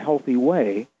themselves in a healthy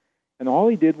way. And all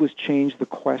he did was change the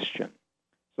question.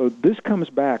 So this comes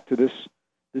back to this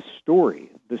story,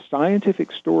 the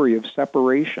scientific story of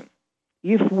separation.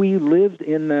 If we lived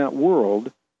in that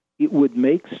world, it would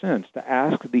make sense to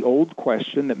ask the old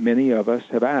question that many of us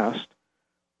have asked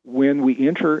when we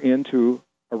enter into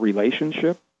a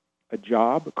relationship, a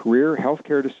job, a career,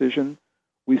 healthcare decision.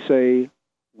 We say,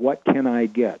 what can I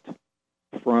get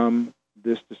from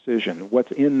this decision?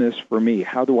 What's in this for me?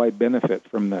 How do I benefit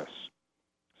from this?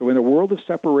 So in a world of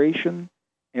separation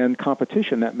and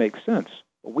competition, that makes sense.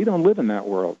 But we don't live in that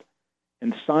world.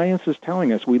 And science is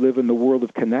telling us we live in the world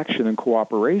of connection and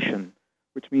cooperation,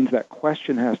 which means that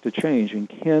question has to change. And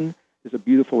Ken is a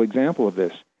beautiful example of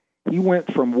this. He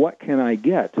went from what can I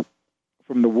get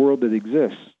from the world that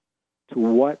exists to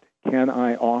what can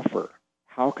I offer?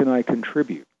 How can I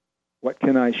contribute? What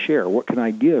can I share? What can I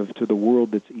give to the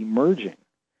world that's emerging?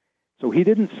 So he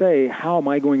didn't say, how am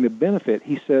I going to benefit?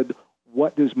 He said,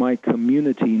 what does my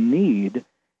community need?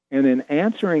 And in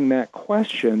answering that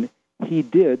question, he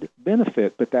did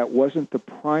benefit, but that wasn't the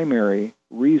primary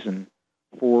reason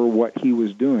for what he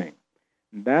was doing.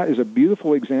 And that is a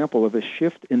beautiful example of a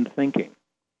shift in thinking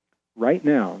right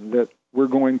now that we're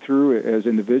going through as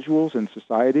individuals and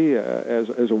society, as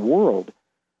a world,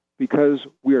 because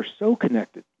we are so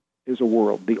connected as a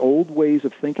world. The old ways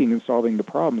of thinking and solving the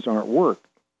problems aren't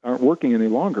working any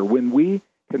longer. When we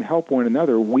can help one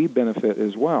another, we benefit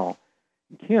as well.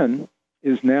 Ken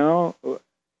is now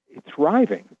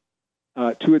thriving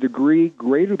to a degree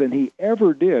greater than he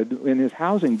ever did in his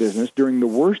housing business during the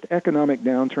worst economic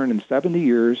downturn in 70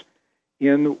 years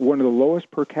in one of the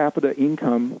lowest per capita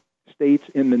income states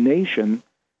in the nation.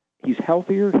 He's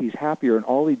healthier, he's happier, and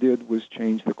all he did was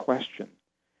change the question.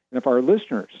 And if our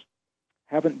listeners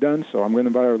haven't done so, I'm going to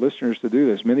invite our listeners to do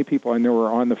this. Many people I know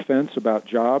are on the fence about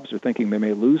jobs or thinking they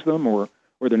may lose them or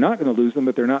they're not going to lose them,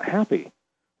 but they're not happy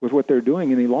with what they're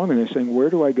doing any longer. And they're saying, where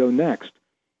do I go next?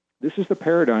 This is the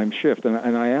paradigm shift.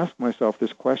 And I ask myself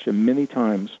this question many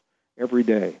times every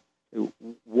day.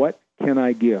 What can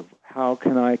I give? How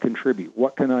can I contribute?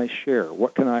 What can I share?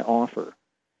 What can I offer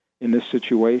in this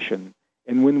situation?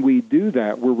 And when we do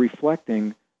that, we're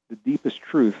reflecting the deepest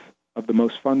truth of the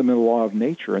most fundamental law of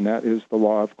nature, and that is the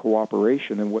law of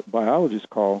cooperation and what biologists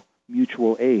call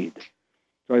mutual aid.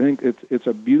 So I think it's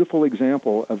a beautiful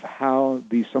example of how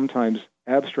these sometimes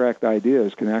abstract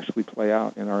ideas can actually play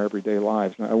out in our everyday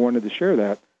lives. And I wanted to share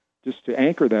that just to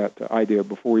anchor that idea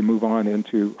before we move on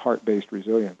into heart-based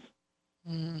resilience.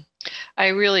 I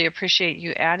really appreciate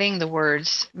you adding the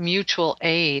words mutual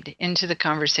aid into the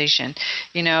conversation.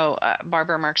 You know,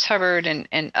 Barbara Marx Hubbard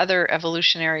and other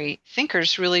evolutionary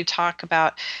thinkers really talk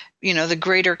about, you know, the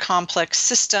greater complex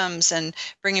systems and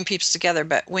bringing people together.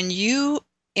 But when you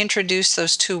introduce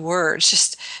those two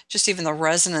words, just even the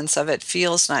resonance of it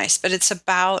feels nice. But it's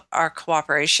about our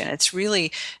cooperation. It's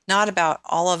really not about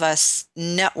all of us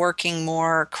networking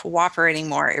more, cooperating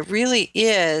more. It really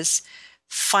is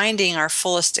finding our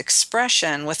fullest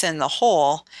expression within the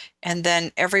whole, and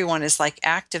then everyone is like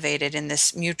activated in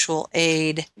this mutual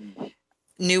aid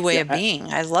new way of being.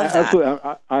 I love that.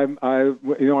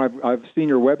 Absolutely. I've seen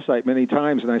your website many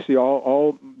times, and I see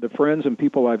all the friends and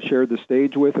people I've shared the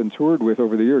stage with and toured with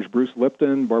over the years. Bruce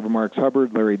Lipton, Barbara Marx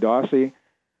Hubbard, Larry Dossey,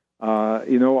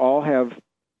 all have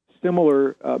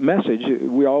similar message.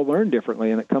 We all learn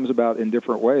differently, and it comes about in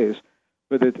different ways.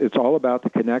 But it's all about the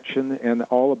connection and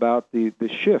all about the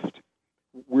shift.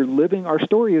 We're living, our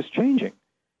story is changing.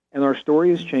 And our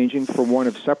story is changing from one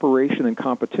of separation and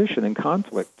competition and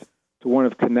conflict to one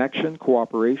of connection,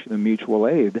 cooperation, and mutual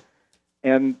aid.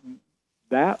 And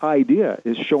that idea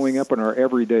is showing up in our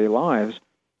everyday lives.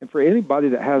 And for anybody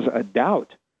that has a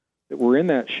doubt that we're in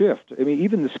that shift, I mean,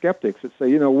 even the skeptics that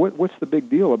say, what's the big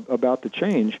deal about the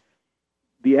change?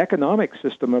 The economic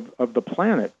system of the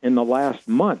planet in the last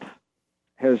month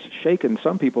has shaken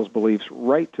some people's beliefs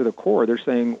right to the core. They're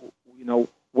saying,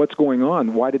 what's going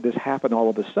on? Why did this happen all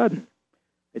of a sudden?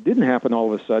 It didn't happen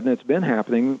all of a sudden. It's been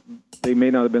happening. They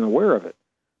may not have been aware of it.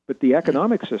 But the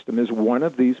economic system is one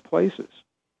of these places.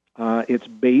 It's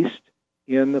based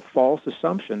in the false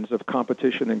assumptions of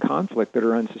competition and conflict that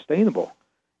are unsustainable.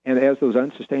 And as those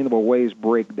unsustainable ways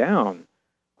break down,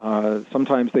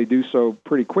 sometimes they do so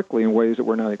pretty quickly in ways that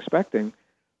we're not expecting.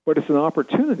 But it's an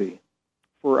opportunity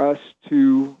for us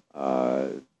to,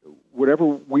 whatever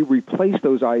we replace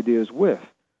those ideas with,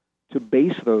 to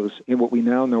base those in what we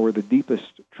now know are the deepest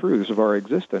truths of our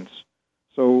existence.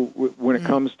 So when it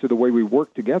comes to the way we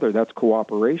work together, that's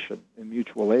cooperation and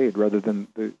mutual aid rather than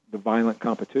the violent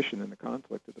competition and the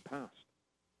conflict of the past.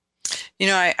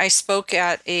 I spoke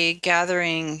at a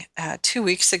gathering 2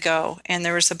 weeks ago, and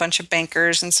there was a bunch of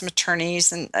bankers and some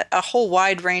attorneys and a whole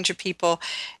wide range of people.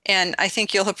 And I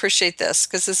think you'll appreciate this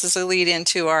because this is a lead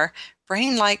into our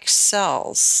brain-like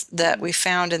cells that we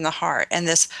found in the heart, and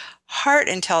this heart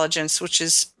intelligence, which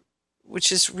is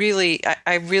really,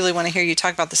 I really want to hear you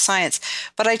talk about the science.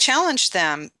 But I challenged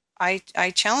them. I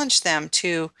challenged them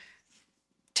to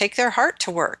take their heart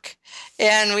to work.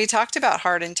 And we talked about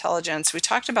heart intelligence. We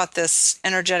talked about this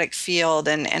energetic field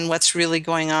and what's really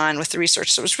going on with the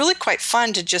research. So it was really quite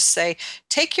fun to just say,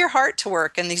 take your heart to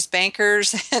work. And these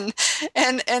bankers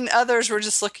and others were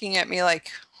just looking at me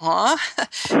like, huh?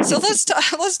 So let's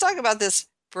talk about this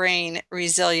brain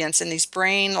resilience and these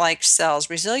brain-like cells,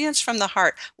 resilience from the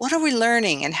heart. What are we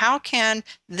learning, and how can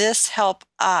this help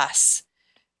us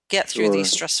get through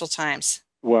these stressful times?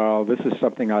 Well, this is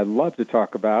something I'd love to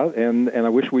talk about, and I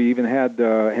wish we even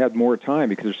had more time,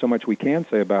 because there's so much we can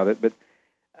say about it. But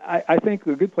I think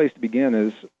a good place to begin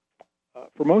is,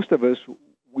 for most of us,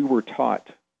 we were taught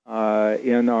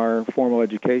in our formal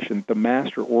education, the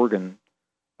master organ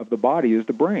of the body is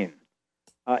the brain.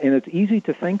 And it's easy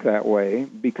to think that way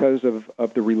because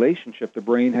of the relationship the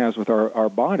brain has with our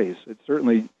bodies. It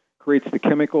certainly creates the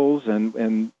chemicals,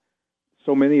 and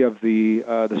so many of the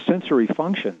sensory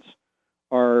functions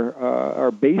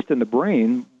are based in the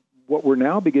brain. What we're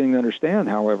now beginning to understand,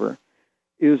 however,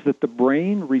 is that the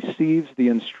brain receives the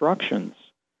instructions.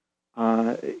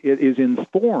 It is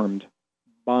informed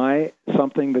by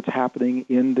something that's happening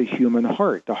in the human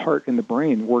heart. The heart and the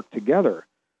brain work together.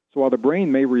 So while the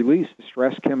brain may release the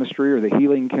stress chemistry or the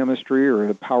healing chemistry or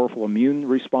the powerful immune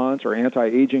response or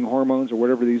anti-aging hormones or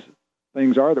whatever these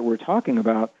things are that we're talking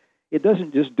about, it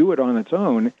doesn't just do it on its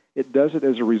own. It does it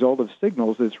as a result of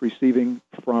signals it's receiving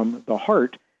from the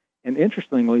heart. And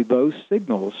interestingly, those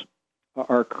signals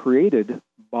are created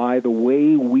by the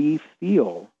way we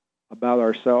feel about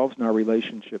ourselves and our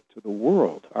relationship to the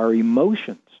world, our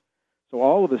emotions. So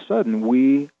all of a sudden,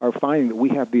 we are finding that we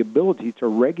have the ability to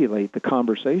regulate the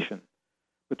conversation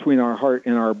between our heart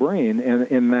and our brain, and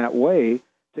in that way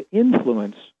to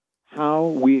influence how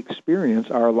we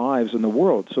experience our lives in the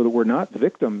world, so that we're not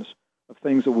victims of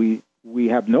things that we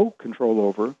have no control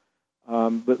over,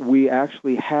 but we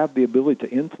actually have the ability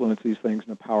to influence these things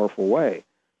in a powerful way.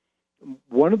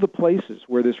 One of the places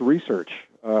where this research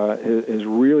has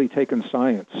really taken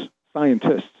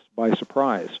scientists by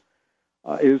surprise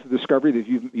is the discovery that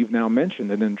you've now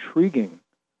mentioned, an intriguing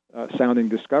sounding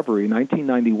discovery. In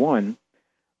 1991,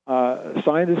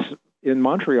 scientists in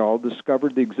Montreal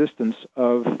discovered the existence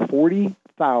of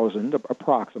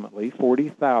approximately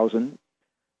 40,000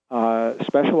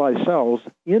 specialized cells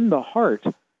in the heart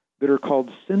that are called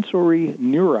sensory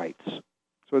neurites.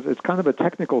 So it's kind of a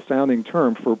technical sounding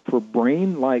term for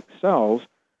brain-like cells,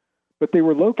 but they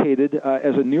were located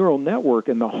as a neural network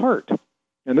in the heart.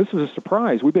 And this was a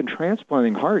surprise. We've been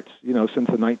transplanting hearts, since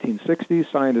the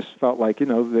 1960s. Scientists felt like,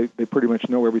 they pretty much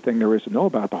know everything there is to know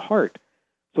about the heart.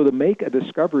 So to make a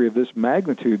discovery of this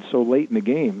magnitude so late in the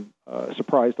game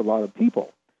surprised a lot of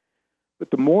people.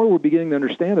 But the more we're beginning to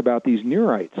understand about these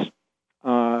neurites,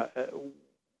 the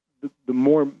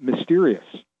more mysterious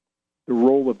the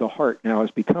role of the heart now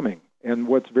is becoming. And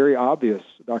what's very obvious,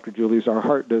 Dr. Julie, is our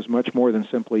heart does much more than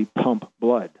simply pump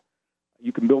blood.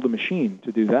 You can build a machine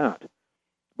to do that.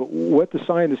 But what the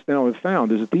scientists now have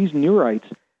found is that these neurites,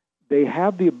 they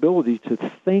have the ability to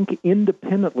think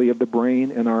independently of the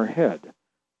brain and our head.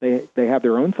 They have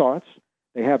their own thoughts.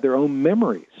 They have their own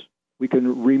memories. We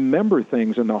can remember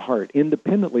things in the heart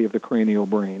independently of the cranial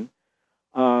brain.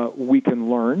 We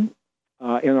can learn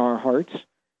in our hearts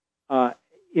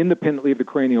independently of the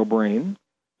cranial brain.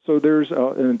 So there's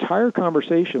an entire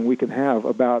conversation we can have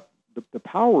about the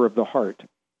power of the heart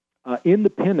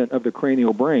independent of the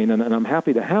cranial brain, and I'm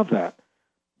happy to have that.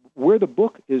 Where the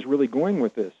book is really going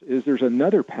with this is there's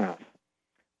another path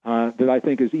that I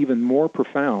think is even more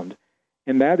profound,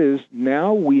 and that is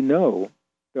now we know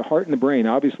the heart and the brain,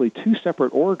 obviously two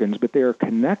separate organs, but they are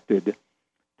connected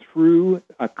through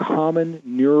a common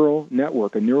neural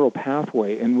network, a neural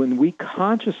pathway. And when we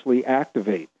consciously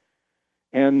activate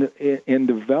and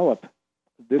develop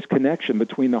this connection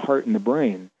between the heart and the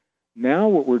brain, now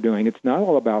what we're doing, it's not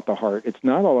all about the heart, it's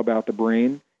not all about the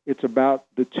brain, it's about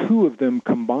the two of them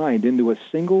combined into a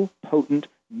single potent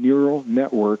neural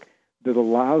network that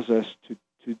allows us to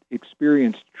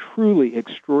experience truly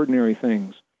extraordinary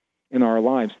things in our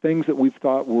lives, things that we've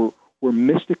thought were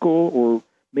mystical or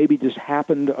maybe just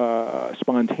happened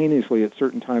spontaneously at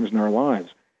certain times in our lives.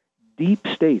 Deep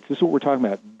states, this is what we're talking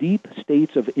about, deep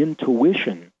states of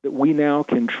intuition that we now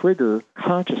can trigger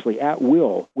consciously at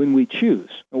will when we choose.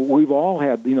 We've all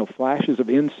had, flashes of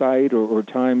insight or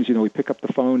times, we pick up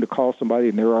the phone to call somebody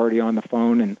and they're already on the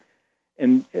phone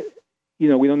and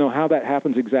we don't know how that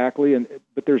happens exactly,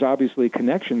 but there's obviously a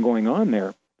connection going on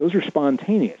there. Those are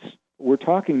spontaneous. We're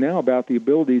talking now about the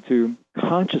ability to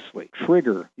consciously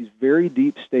trigger these very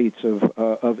deep states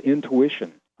of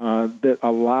intuition that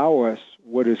allow us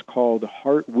what is called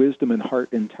heart wisdom and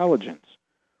heart intelligence,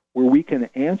 where we can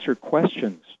answer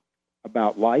questions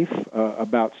about life,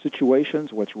 about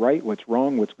situations, what's right, what's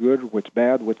wrong, what's good, what's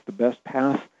bad, what's the best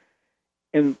path.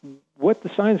 And what the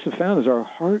scientists have found is our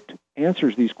heart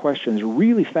answers these questions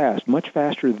really fast, much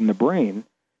faster than the brain.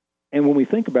 And when we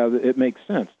think about it, it makes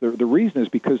sense. The reason is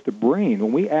because the brain,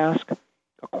 when we ask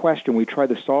a question, we try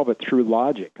to solve it through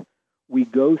logic. We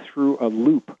go through a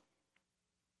loop.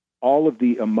 All of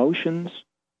the emotions,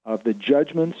 of the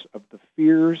judgments, of the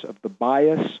fears, of the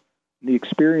bias, the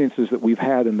experiences that we've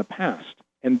had in the past.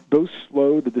 And those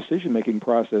slow the decision-making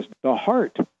process. The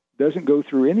heart doesn't go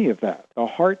through any of that. The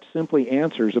heart simply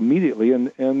answers immediately,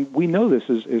 and we know this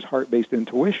is heart-based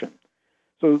intuition.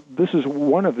 So this is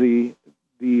one of the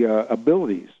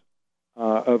abilities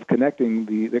of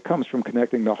connecting that comes from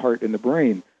connecting the heart and the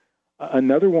brain.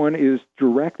 Another one is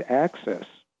direct access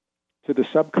to the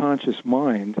subconscious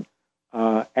mind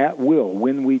at will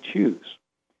when we choose.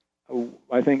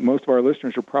 I think most of our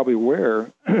listeners are probably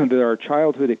aware that our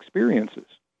childhood experiences,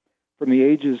 from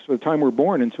the time we're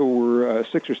born until we're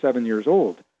 6 or 7 years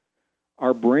old,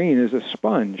 our brain is a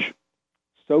sponge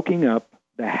soaking up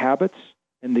the habits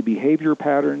and the behavior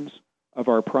patterns of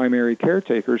our primary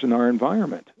caretakers in our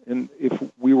environment. And if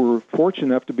we were fortunate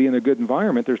enough to be in a good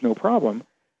environment, there's no problem.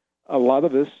 A lot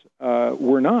of us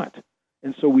were not.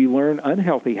 And so we learn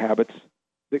unhealthy habits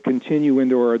that continue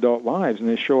into our adult lives, and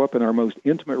they show up in our most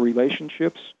intimate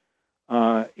relationships,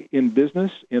 in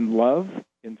business, in love,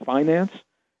 in finance.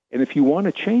 And if you want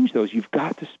to change those, you've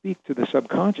got to speak to the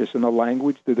subconscious in a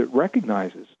language that it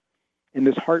recognizes. And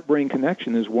this heart-brain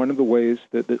connection is one of the ways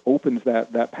that opens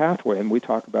that pathway, and we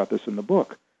talk about this in the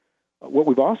book. What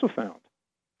we've also found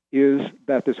is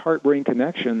that this heart-brain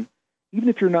connection, even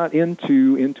if you're not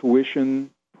into intuition,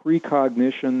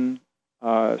 precognition,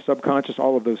 subconscious,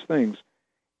 all of those things,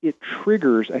 it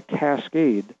triggers a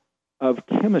cascade of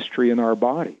chemistry in our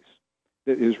bodies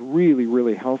that is really,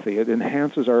 really healthy. It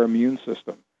enhances our immune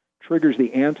system, triggers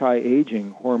the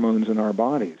anti-aging hormones in our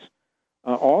bodies.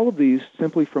 All of these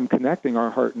simply from connecting our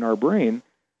heart and our brain.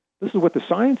 This is what the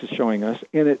science is showing us,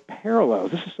 and it parallels.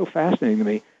 This is so fascinating to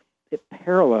me. It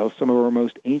parallels some of our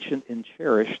most ancient and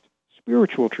cherished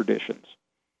spiritual traditions.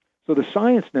 So the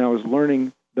science now is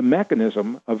learning the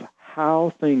mechanism of how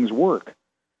things work.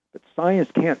 But science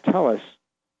can't tell us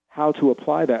how to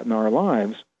apply that in our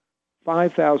lives.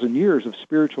 5,000 years of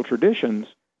spiritual traditions,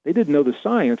 they didn't know the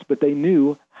science, but they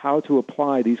knew how to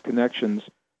apply these connections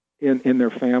in their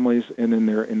families and in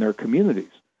their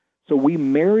communities. So we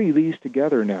marry these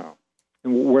together now.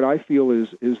 And what I feel is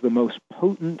the most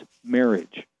potent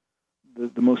marriage,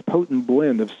 the most potent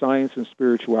blend of science and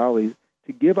spirituality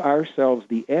to give ourselves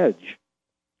the edge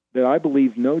that I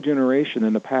believe no generation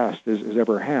in the past has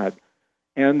ever had.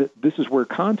 And this is where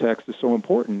context is so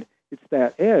important. It's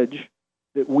that edge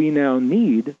that we now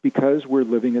need because we're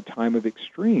living a time of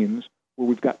extremes where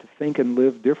we've got to think and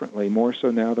live differently, more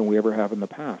so now than we ever have in the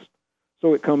past.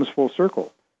 So it comes full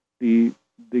circle. The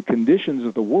conditions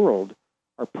of the world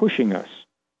are pushing us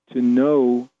to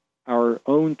know our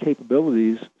own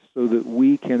capabilities so that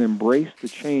we can embrace the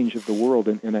change of the world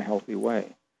in a healthy way.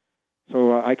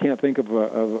 So I can't think of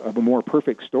a more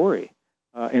perfect story.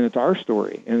 And it's our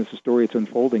story, and it's a story that's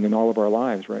unfolding in all of our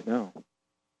lives right now.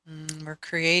 We're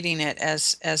creating it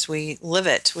as we live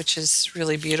it, which is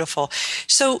really beautiful.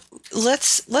 So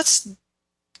let's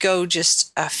go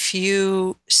just a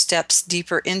few steps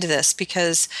deeper into this,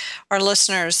 because our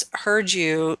listeners heard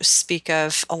you speak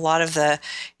of a lot of the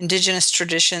indigenous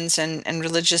traditions and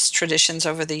religious traditions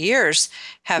over the years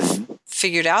have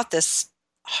figured out this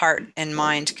heart and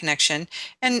mind connection.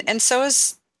 And so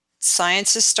is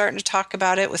science is starting to talk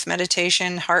about it with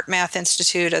meditation, Heart Math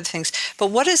Institute, other things. But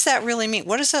what does that really mean?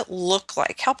 What does it look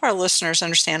like? Help our listeners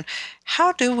understand,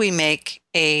 how do we make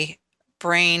a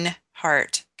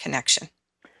brain-heart connection?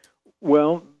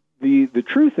 Well, the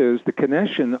truth is the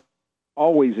connection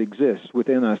always exists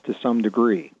within us to some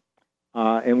degree.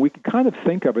 And we can kind of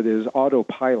think of it as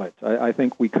autopilot. I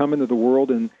think we come into the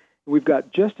world and we've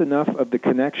got just enough of the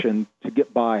connection to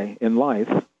get by in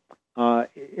life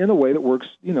in a way that works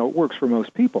for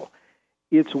most people.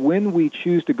 It's when we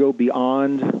choose to go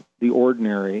beyond the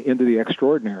ordinary into the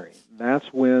extraordinary. That's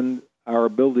when our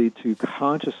ability to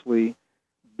consciously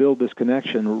build this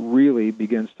connection really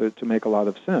begins to make a lot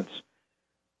of sense.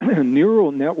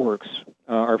 Neural networks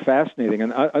are fascinating,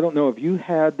 and I don't know if you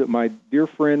had my dear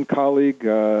friend, colleague,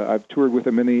 I've toured with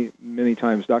him many, many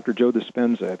times, Dr. Joe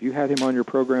Dispenza. Have you had him on your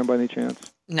program by any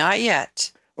chance? Not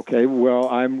yet. Okay, well,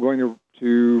 I'm going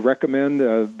to recommend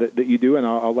that you do, and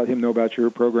I'll let him know about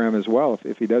your program as well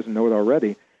if he doesn't know it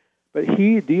already. But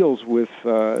he deals with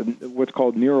what's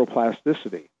called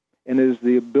neuroplasticity, and is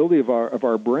the ability of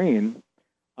our brain,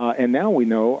 and now we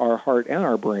know our heart and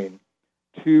our brain,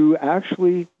 to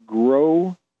actually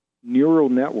grow neural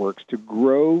networks, to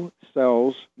grow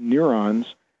cells,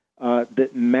 neurons,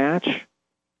 that match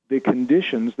the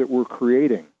conditions that we're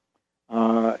creating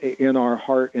in our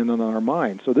heart and in our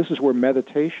mind. So this is where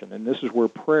meditation, and this is where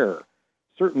prayer,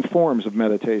 certain forms of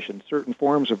meditation, certain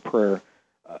forms of prayer,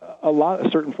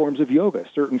 certain forms of yoga,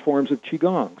 certain forms of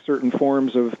qigong, certain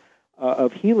forms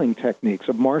of healing techniques,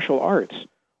 of martial arts.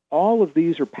 All of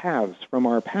these are paths from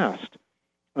our past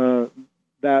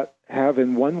that have,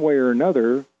 in one way or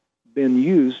another, been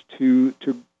used to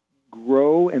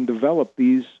grow and develop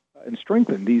these and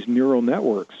strengthen these neural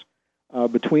networks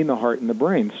between the heart and the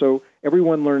brain. So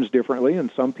everyone learns differently,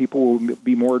 and some people will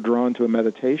be more drawn to a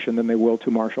meditation than they will to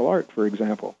martial art, for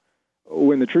example.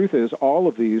 When the truth is, all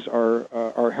of these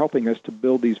are helping us to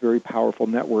build these very powerful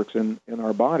networks in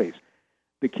our bodies.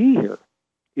 The key here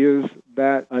is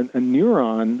that the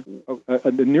neuron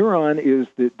is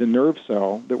the nerve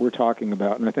cell that we're talking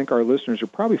about, and I think our listeners are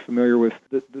probably familiar with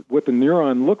what the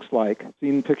neuron looks like,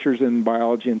 seen pictures in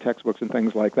biology and textbooks and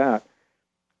things like that.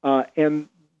 And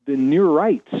the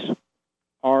neurites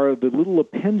are the little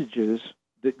appendages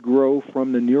that grow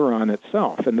from the neuron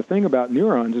itself. And the thing about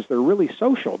neurons is they're really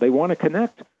social. They want to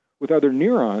connect with other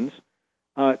neurons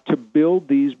to build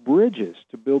these bridges,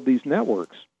 to build these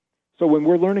networks. So when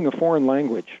we're learning a foreign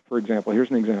language, for example,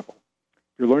 here's an example.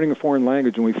 If you're learning a foreign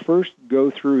language and we first go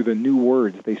through the new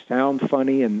words, they sound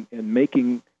funny, and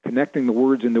connecting the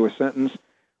words into a sentence,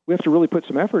 we have to really put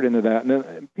some effort into that.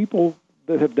 And people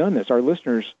that have done this, our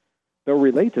listeners, they'll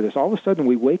relate to this. All of a sudden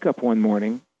we wake up one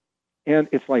morning and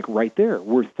it's like right there.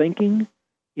 We're thinking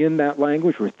in that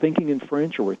language, we're thinking in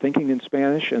French, or we're thinking in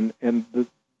Spanish, and the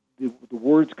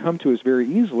words come to us very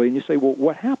easily, and you say, well,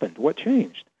 what happened? What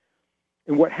changed?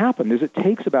 And what happened is it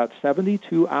takes about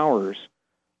 72 hours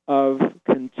of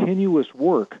continuous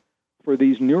work for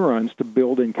these neurons to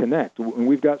build and connect. And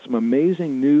we've got some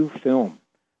amazing new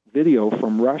video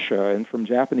from Russia and from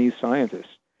Japanese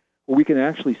scientists, where we can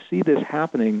actually see this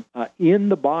happening in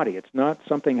the body. It's not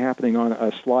something happening on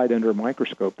a slide under a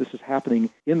microscope. This is happening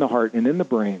in the heart and in the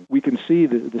brain. We can see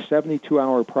the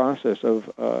 72-hour process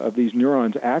of these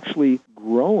neurons actually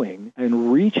growing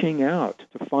and reaching out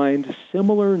to find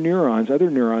similar neurons, other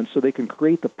neurons, so they can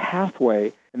create the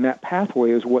pathway, and that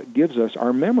pathway is what gives us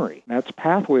our memory. That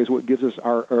pathway is what gives us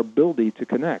our ability to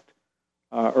connect.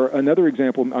 Or another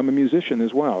example, I'm a musician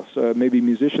as well, so maybe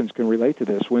musicians can relate to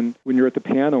this. When you're at the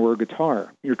piano or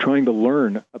guitar, you're trying to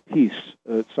learn a piece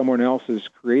that someone else has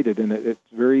created, and it's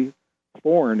very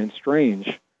foreign and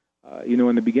strange.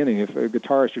 In the beginning, if a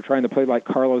guitarist, you're trying to play like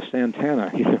Carlos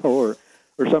Santana, or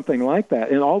something like that,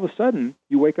 and all of a sudden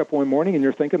you wake up one morning and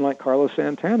you're thinking like Carlos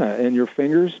Santana, and your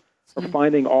fingers are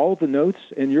finding all of the notes,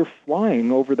 and you're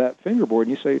flying over that fingerboard,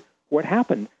 and you say, "What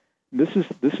happened?" This is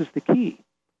the key.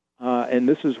 And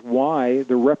this is why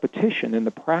the repetition and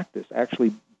the practice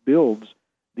actually builds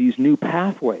these new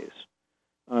pathways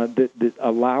that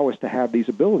allow us to have these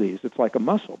abilities. It's like a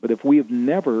muscle. But if we have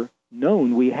never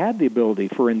known we had the ability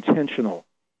for intentional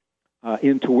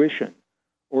intuition,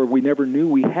 or we never knew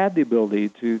we had the ability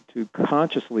to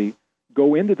consciously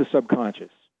go into the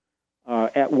subconscious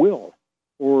at will,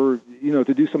 or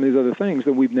to do some of these other things,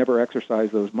 then we've never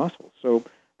exercised those muscles. So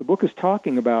the book is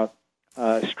talking about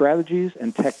strategies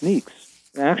and techniques,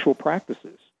 and actual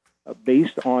practices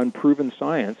based on proven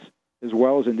science as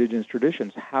well as indigenous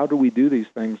traditions. How do we do these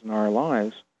things in our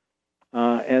lives,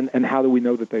 and how do we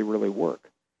know that they really work?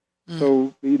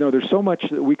 So, there's so much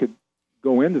that we could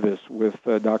go into this with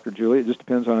Dr. Julie. It just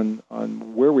depends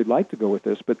on where we'd like to go with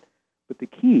this. But the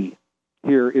key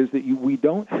here is that we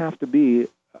don't have to be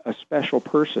a special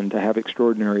person to have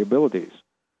extraordinary abilities.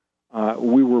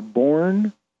 We were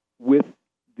born with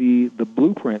the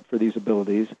blueprint for these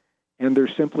abilities, and they're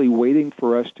simply waiting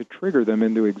for us to trigger them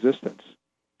into existence.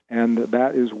 And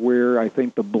that is where I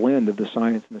think the blend of the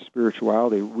science and the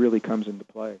spirituality really comes into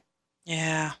play.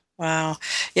 Yeah. Wow.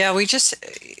 Yeah,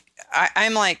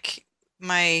 I'm like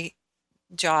my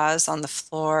jaws on the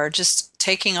floor, just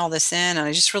taking all this in, and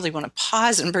I just really want to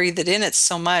pause and breathe it in. It's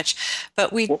so much.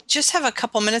 But we just have a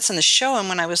couple minutes on the show, and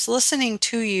when I was listening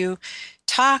to you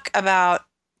talk about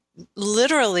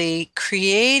literally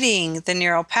creating the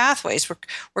neural pathways,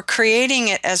 we're creating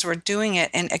it as we're doing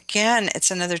it. And again, it's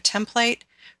another template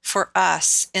for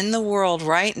us in the world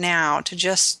right now to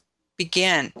just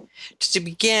begin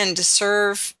to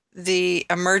serve the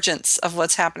emergence of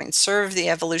what's happening, serve the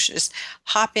evolution, just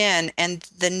hop in, and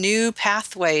the new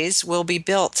pathways will be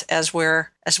built as we're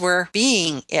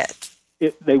being it.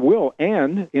 They will.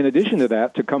 And in addition to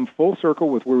that, to come full circle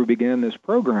with where we began this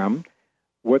program,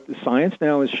 what the science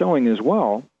now is showing as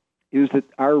well is that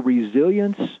our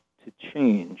resilience to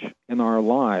change in our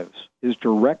lives is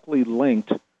directly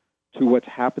linked to what's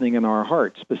happening in our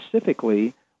heart,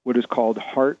 specifically what is called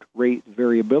heart rate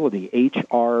variability.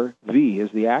 HRV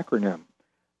is the acronym.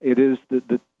 It is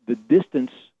the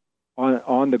distance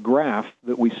on the graph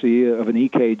that we see of an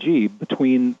EKG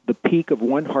between the peak of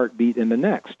one heartbeat and the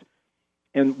next.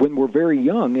 And when we're very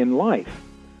young in life,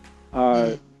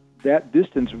 that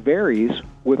distance varies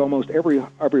with almost every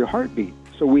heartbeat.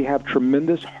 So we have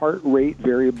tremendous heart rate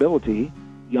variability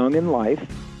young in life,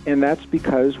 and that's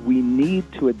because we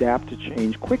need to adapt to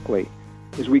change quickly.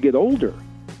 As we get older,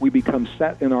 we become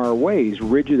set in our ways,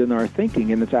 rigid in our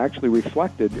thinking, and it's actually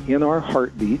reflected in our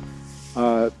heartbeat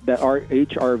that our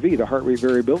HRV, the heart rate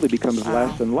variability, becomes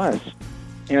less and less,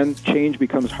 and change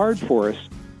becomes hard for us.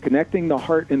 Connecting the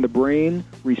heart and the brain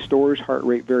restores heart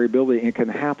rate variability, and it can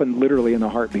happen literally in a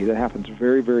heartbeat. It happens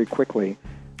very, very quickly.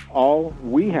 All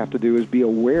we have to do is be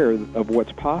aware of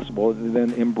what's possible and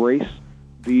then embrace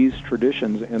these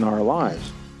traditions in our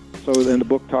lives. So then the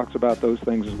book talks about those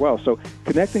things as well. So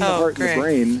connecting the heart and the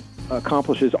brain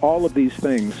accomplishes all of these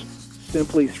things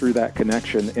simply through that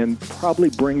connection, and probably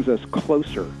brings us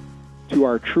closer to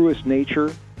our truest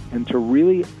nature and to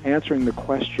really answering the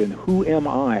question, who am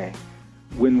I?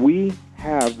 When we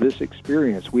have this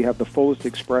experience, we have the fullest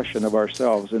expression of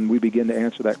ourselves, and we begin to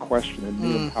answer that question in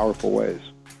new and powerful ways.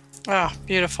 Oh,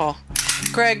 beautiful.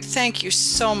 Greg, thank you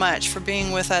so much for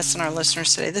being with us and our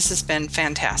listeners today. This has been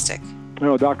fantastic.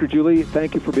 No, Dr. Julie,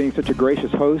 thank you for being such a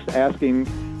gracious host, asking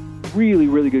really,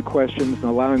 really good questions and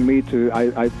allowing me to,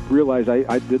 I realize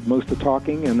I did most of the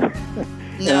talking, and,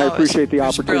 and I appreciate the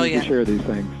opportunity to share these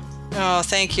things. Oh,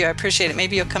 thank you. I appreciate it.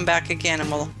 Maybe you'll come back again,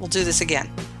 and we'll do this again.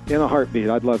 In a heartbeat.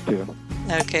 I'd love to.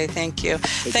 Okay, thank you.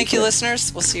 Thank you,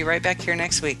 listeners. We'll see you right back here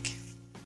next week.